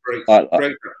 you can break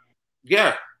that.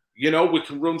 Yeah. You know, we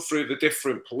can run through the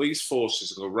different police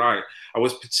forces and go, right. I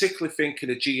was particularly thinking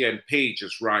of GMP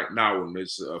just right now, and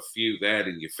there's a few there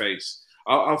in your face.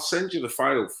 I'll send you the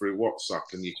file through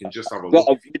WhatsApp, and you can just have a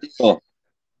look.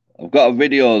 I've got a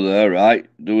video there, right?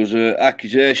 There was an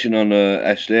accusation on an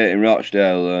estate in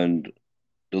Rochdale, and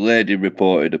the lady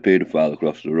reported a paedophile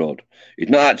across the road. He's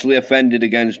not actually offended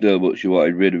against her, but she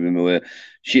wanted rid of him away.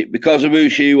 Because of who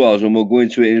she was, and we'll go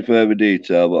into it in further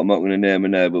detail, but I'm not going to name her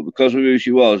now, but because of who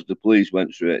she was, the police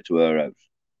went straight to her house.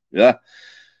 Yeah?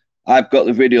 I've got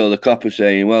the video of the copper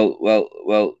saying,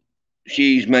 well,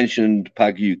 she's mentioned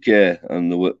PAG UK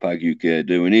and the work PAG UK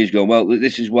do, and he's gone, well,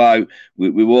 this is why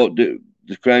we won't do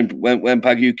the crime. When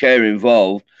PAG UK are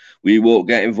involved, we won't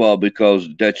get involved because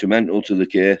it's detrimental to the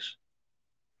case.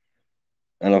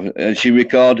 And she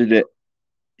recorded it.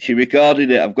 She recorded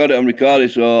it. I've got it on recording,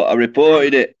 so I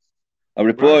reported it. I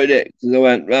reported it because I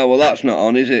went, oh, well, that's not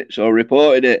on, is it? So I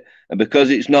reported it. And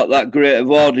because it's not that great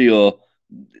of audio,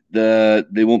 they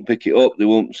won't pick it up. They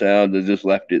won't say, oh, they just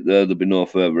left it there. There'll be no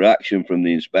further action from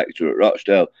the inspector at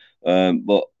Rochdale.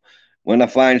 But when I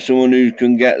find someone who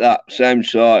can get that sound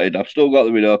sorted, I've still got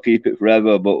the video, I'll keep it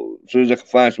forever. But as soon as I can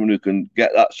find someone who can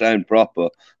get that sound proper,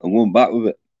 I'm going back with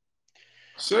it.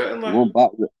 Certainly. I'm going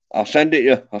back with it. I'll send it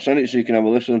you. I'll send it so you can have a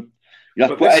listen. You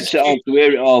have to put headset on to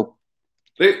hear it all.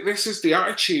 This is the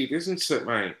attitude, isn't it,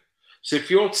 mate? So if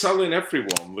you're telling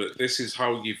everyone that this is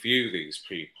how you view these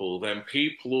people, then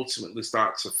people ultimately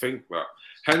start to think that.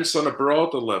 Hence, on a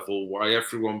broader level, why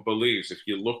everyone believes if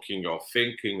you're looking or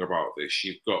thinking about this,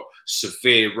 you've got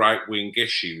severe right-wing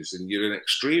issues and you're an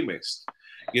extremist.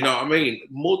 You know what I mean?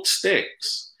 Mud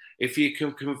sticks. If you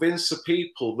can convince the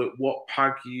people that what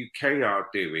PAG UK are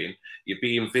doing, you're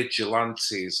being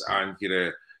vigilantes and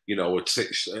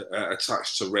attached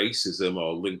to racism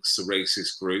or links to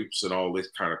racist groups and all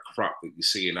this kind of crap that you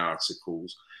see in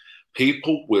articles,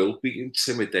 people will be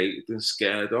intimidated and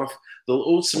scared off. They'll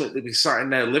ultimately be sat in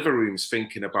their living rooms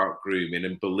thinking about grooming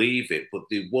and believe it, but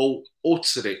they won't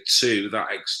utter it to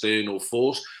that external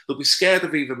force. They'll be scared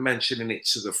of even mentioning it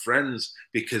to their friends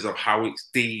because of how it's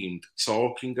deemed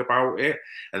talking about it.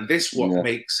 And this is what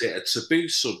makes it a taboo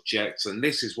subject, and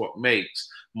this is what makes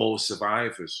more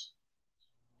survivors.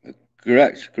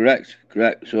 Correct.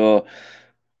 So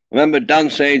remember Dan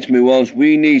saying to me once,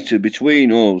 we need to,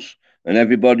 between us and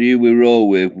everybody who we roll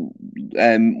with,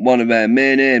 one of our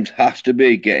main aims has to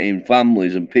be getting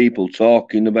families and people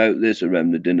talking about this around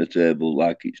the dinner table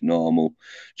like it's normal,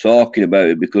 talking about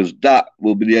it, because that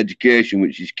will be the education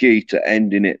which is key to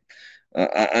ending it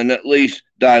and at least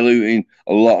diluting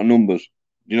a lot of numbers.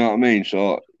 You know what I mean?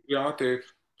 So yeah, I do.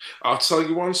 I'll tell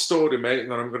you one story, mate,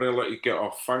 and then I'm going to let you get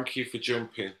off. Thank you for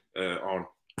jumping on.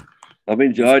 I've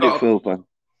enjoyed it, Phil.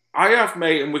 I have,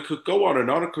 mate, and we could go on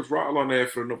and on. I could rattle on here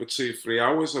for another 2-3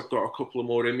 hours. I've got a couple of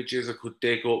more images. I could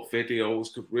dig up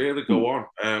videos. Could really go on.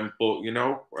 But you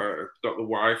know, I've got the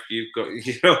wife. You've got,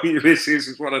 you know, this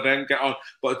is one of them. Get on.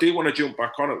 But I do want to jump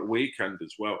back on at the weekend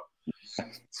as well.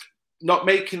 Not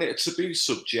making it a taboo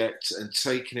subject and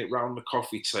taking it round the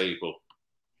coffee table.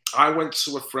 I went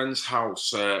to a friend's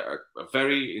house, a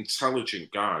very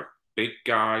intelligent guy, big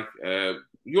guy,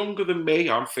 younger than me.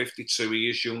 I'm 52. He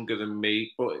is younger than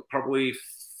me, but probably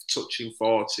touching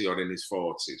 40 or in his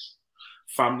 40s.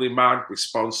 Family man,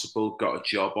 responsible, got a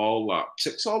job, all that.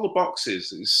 Ticks all the boxes.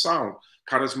 He's sound,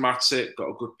 charismatic, got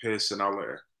a good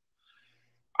personality.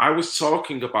 I was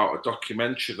talking about a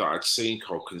documentary that I'd seen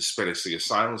called Conspiracy of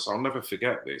Silence. I'll never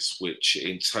forget this, which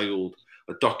entailed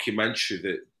a documentary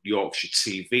that Yorkshire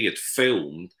TV had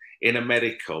filmed in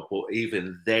America, but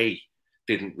even they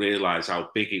didn't realise how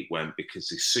big it went, because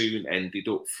they soon ended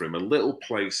up from a little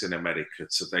place in America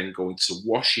to then going to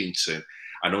Washington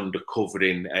and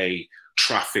uncovering a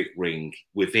traffic ring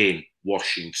within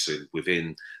Washington,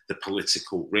 within the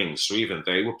political ring. So even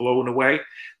they were blown away.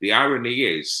 The irony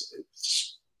is,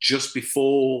 just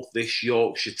before this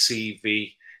Yorkshire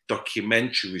TV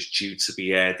documentary was due to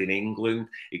be aired in England,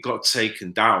 it got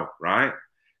taken down, right?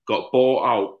 Got bought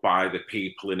out by the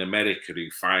people in America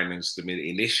who financed them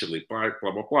initially, blah,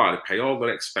 blah, blah, blah. They pay all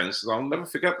their expenses. I'll never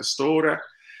forget the story.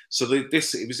 So it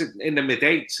was in the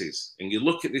mid-80s. And you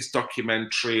look at this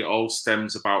documentary, it all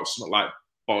stems about something like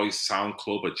Boys Town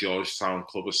Club or Georgetown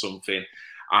Club or something.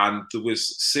 And there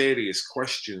was serious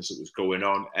questions that was going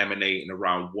on emanating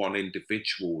around one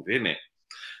individual within it.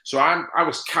 So I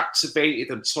was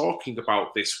captivated and talking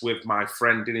about this with my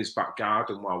friend in his back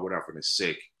garden while we're having a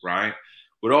cig, right?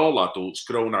 We're all adults,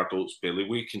 grown adults, Billy.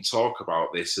 We can talk about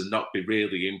this and not be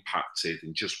really impacted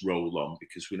and just roll on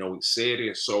because we know it's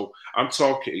serious. So I'm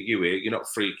talking to you here. You're not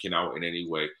freaking out in any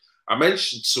way. I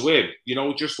mentioned to him, you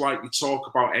know, just like you talk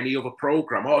about any other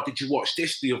program. Oh, did you watch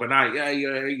this the other night? Yeah,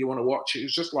 you want to watch it? It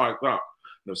was just like that.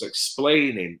 And I was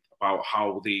explaining about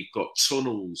how they've got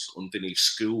tunnels underneath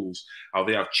schools, how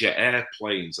they have jet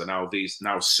airplanes, and how these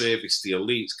now service the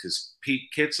elites, because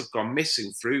kids have gone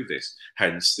missing through this,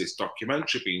 hence this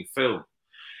documentary being filmed.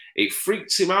 It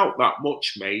freaked him out that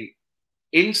much, mate.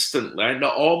 Instantly,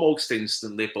 not almost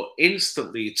instantly, but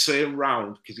instantly, he turned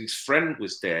round because his friend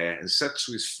was there and said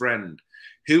to his friend,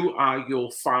 "Who are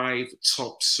your 5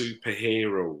 top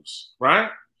superheroes?" Right?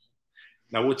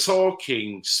 Now we're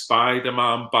talking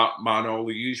Spider-Man, Batman, all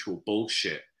the usual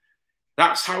bullshit.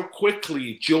 That's how quickly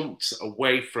he jumped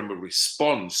away from a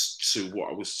response to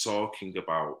what I was talking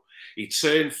about. He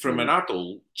turned from an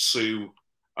adult to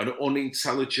an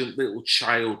unintelligent little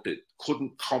child that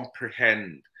couldn't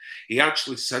comprehend. He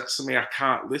actually said to me, "I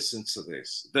can't listen to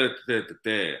this."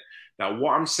 Now,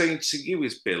 what I'm saying to you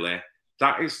is, Billy,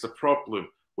 that is the problem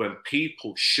when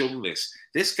people shun this.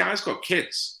 This guy's got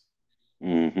kids.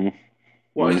 Mm-hmm.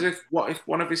 What if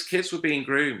one of his kids were being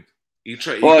groomed? You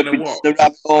Well, gonna what? the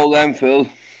rabbit hole then, Phil.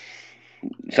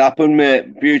 It's happened,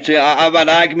 mate. Beauty. I've had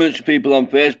arguments with people on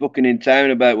Facebook and in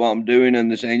town about what I'm doing, and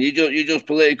they're saying you're just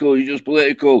political. You're just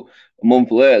political. A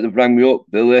month later, they've rang me up,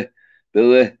 Billy.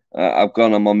 I've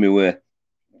gone. I'm on my way.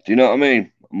 Do you know what I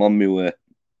mean? I'm on my way.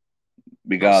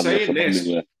 Regardless, I'm on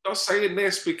my way. Not saying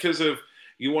this because of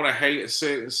you want to hate a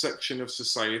certain section of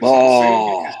society.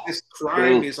 Oh, because this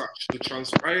crime is actually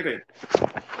transpiring.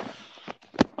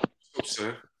 What's up,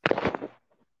 sir?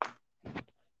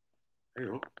 Hey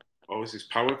up. Oh, is his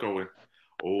power going?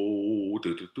 Oh,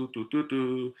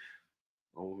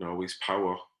 oh no, his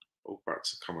power. Oh, back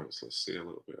to comments. Let's see a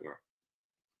little bit of that.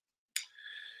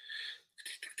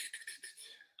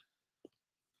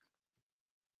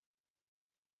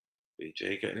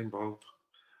 BJ getting involved.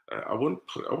 I wouldn't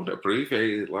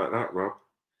abbreviate it like that, Rob.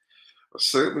 I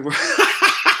certainly would.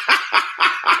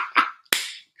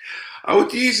 I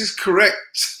would use his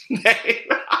correct name.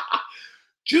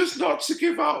 Just not to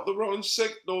give out the wrong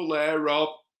signal there, Rob.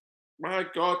 My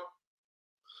God.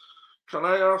 Can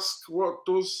I ask, what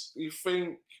does you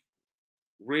think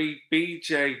re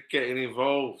BJ getting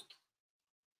involved?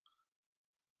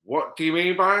 What do you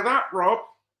mean by that, Rob?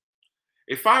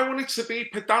 If I wanted to be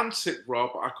pedantic,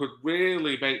 Rob, I could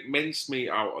really make mincemeat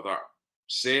out of that.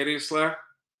 Seriously?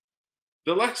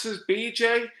 The letters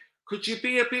BJ, could you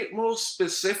be a bit more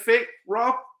specific,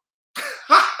 Rob?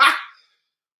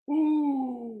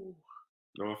 Ooh,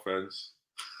 no offense.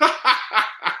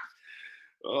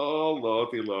 Oh,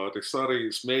 lordy. Sorry,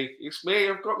 it's me.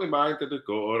 I've got my mind in the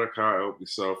gutter. I can't help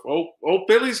myself. Oh,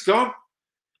 Billy's gone.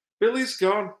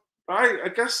 Right, I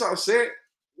guess that's it.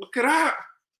 Look at that.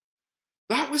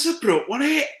 That was abrupt, wasn't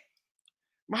it?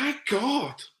 My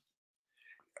God.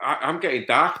 I'm getting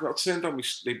dark. I've not turned on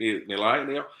my light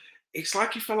now. It's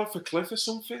like he fell off a cliff or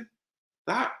something.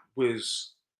 That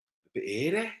was a bit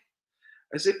eerie.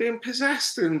 Has he been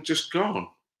possessed and just gone?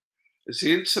 Has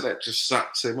the internet just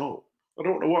sacked him up? I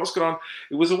don't know what's going on.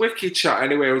 It was a wicked chat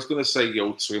anyway. I was going to say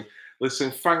yo to him.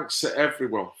 Listen, thanks to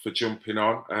everyone for jumping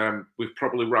on. We've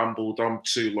probably rambled on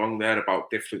too long there about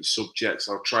different subjects.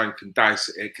 I'll try and condense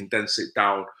it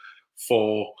down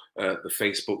for the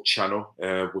Facebook channel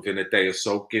within a day or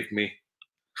so. Give me...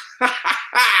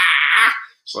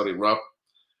 Sorry, Rob.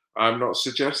 I'm not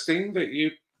suggesting that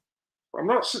you... I'm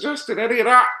not suggesting any of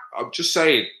that. I'm just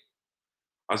saying,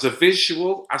 as a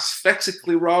visual,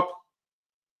 aesthetically, Rob,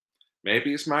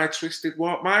 maybe it's my twisted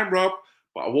mind, Rob,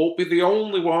 but I won't be the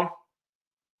only one.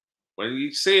 When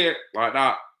you see it like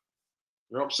that,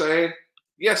 you know what I'm saying?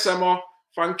 Yes, Emma.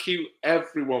 Thank you,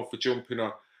 everyone, for jumping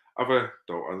on.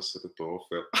 Don't answer the door,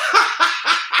 Phil.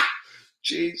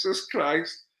 Jesus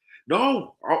Christ.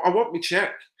 No, I want me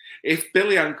check. If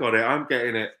Billy ain't got it, I'm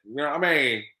getting it. You know what I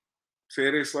mean?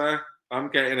 Seriously, I'm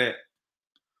getting it.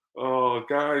 Oh,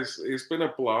 guys, it's been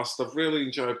a blast. I've really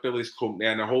enjoyed Billy's company,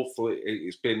 and hopefully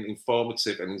it's been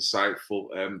informative and insightful.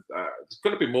 There's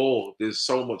going to be more. There's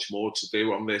so much more to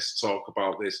do on this, talk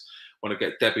about this. Want to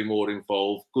get Debbie more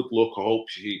involved. Good luck. I hope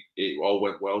it all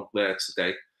went well there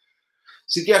today.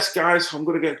 So, yes, guys, I'm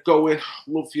going to get going.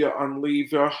 Love you and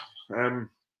leave you.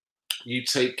 You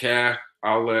take care.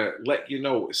 I'll let you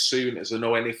know as soon as I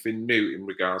know anything new in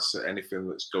regards to anything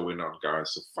that's going on,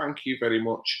 guys. So thank you very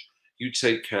much. You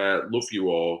take care. Love you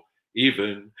all.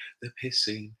 Even the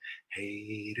pissing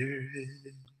haters.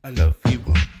 I love you.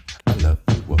 I love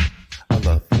you. I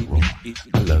love you.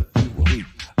 I love you.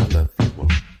 I love you.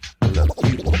 I love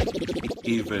you.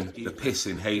 Even the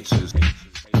pissing haters.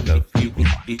 I love you. I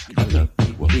love you. I love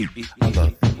you. I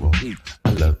love you. I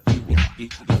love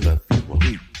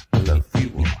you. I love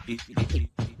you.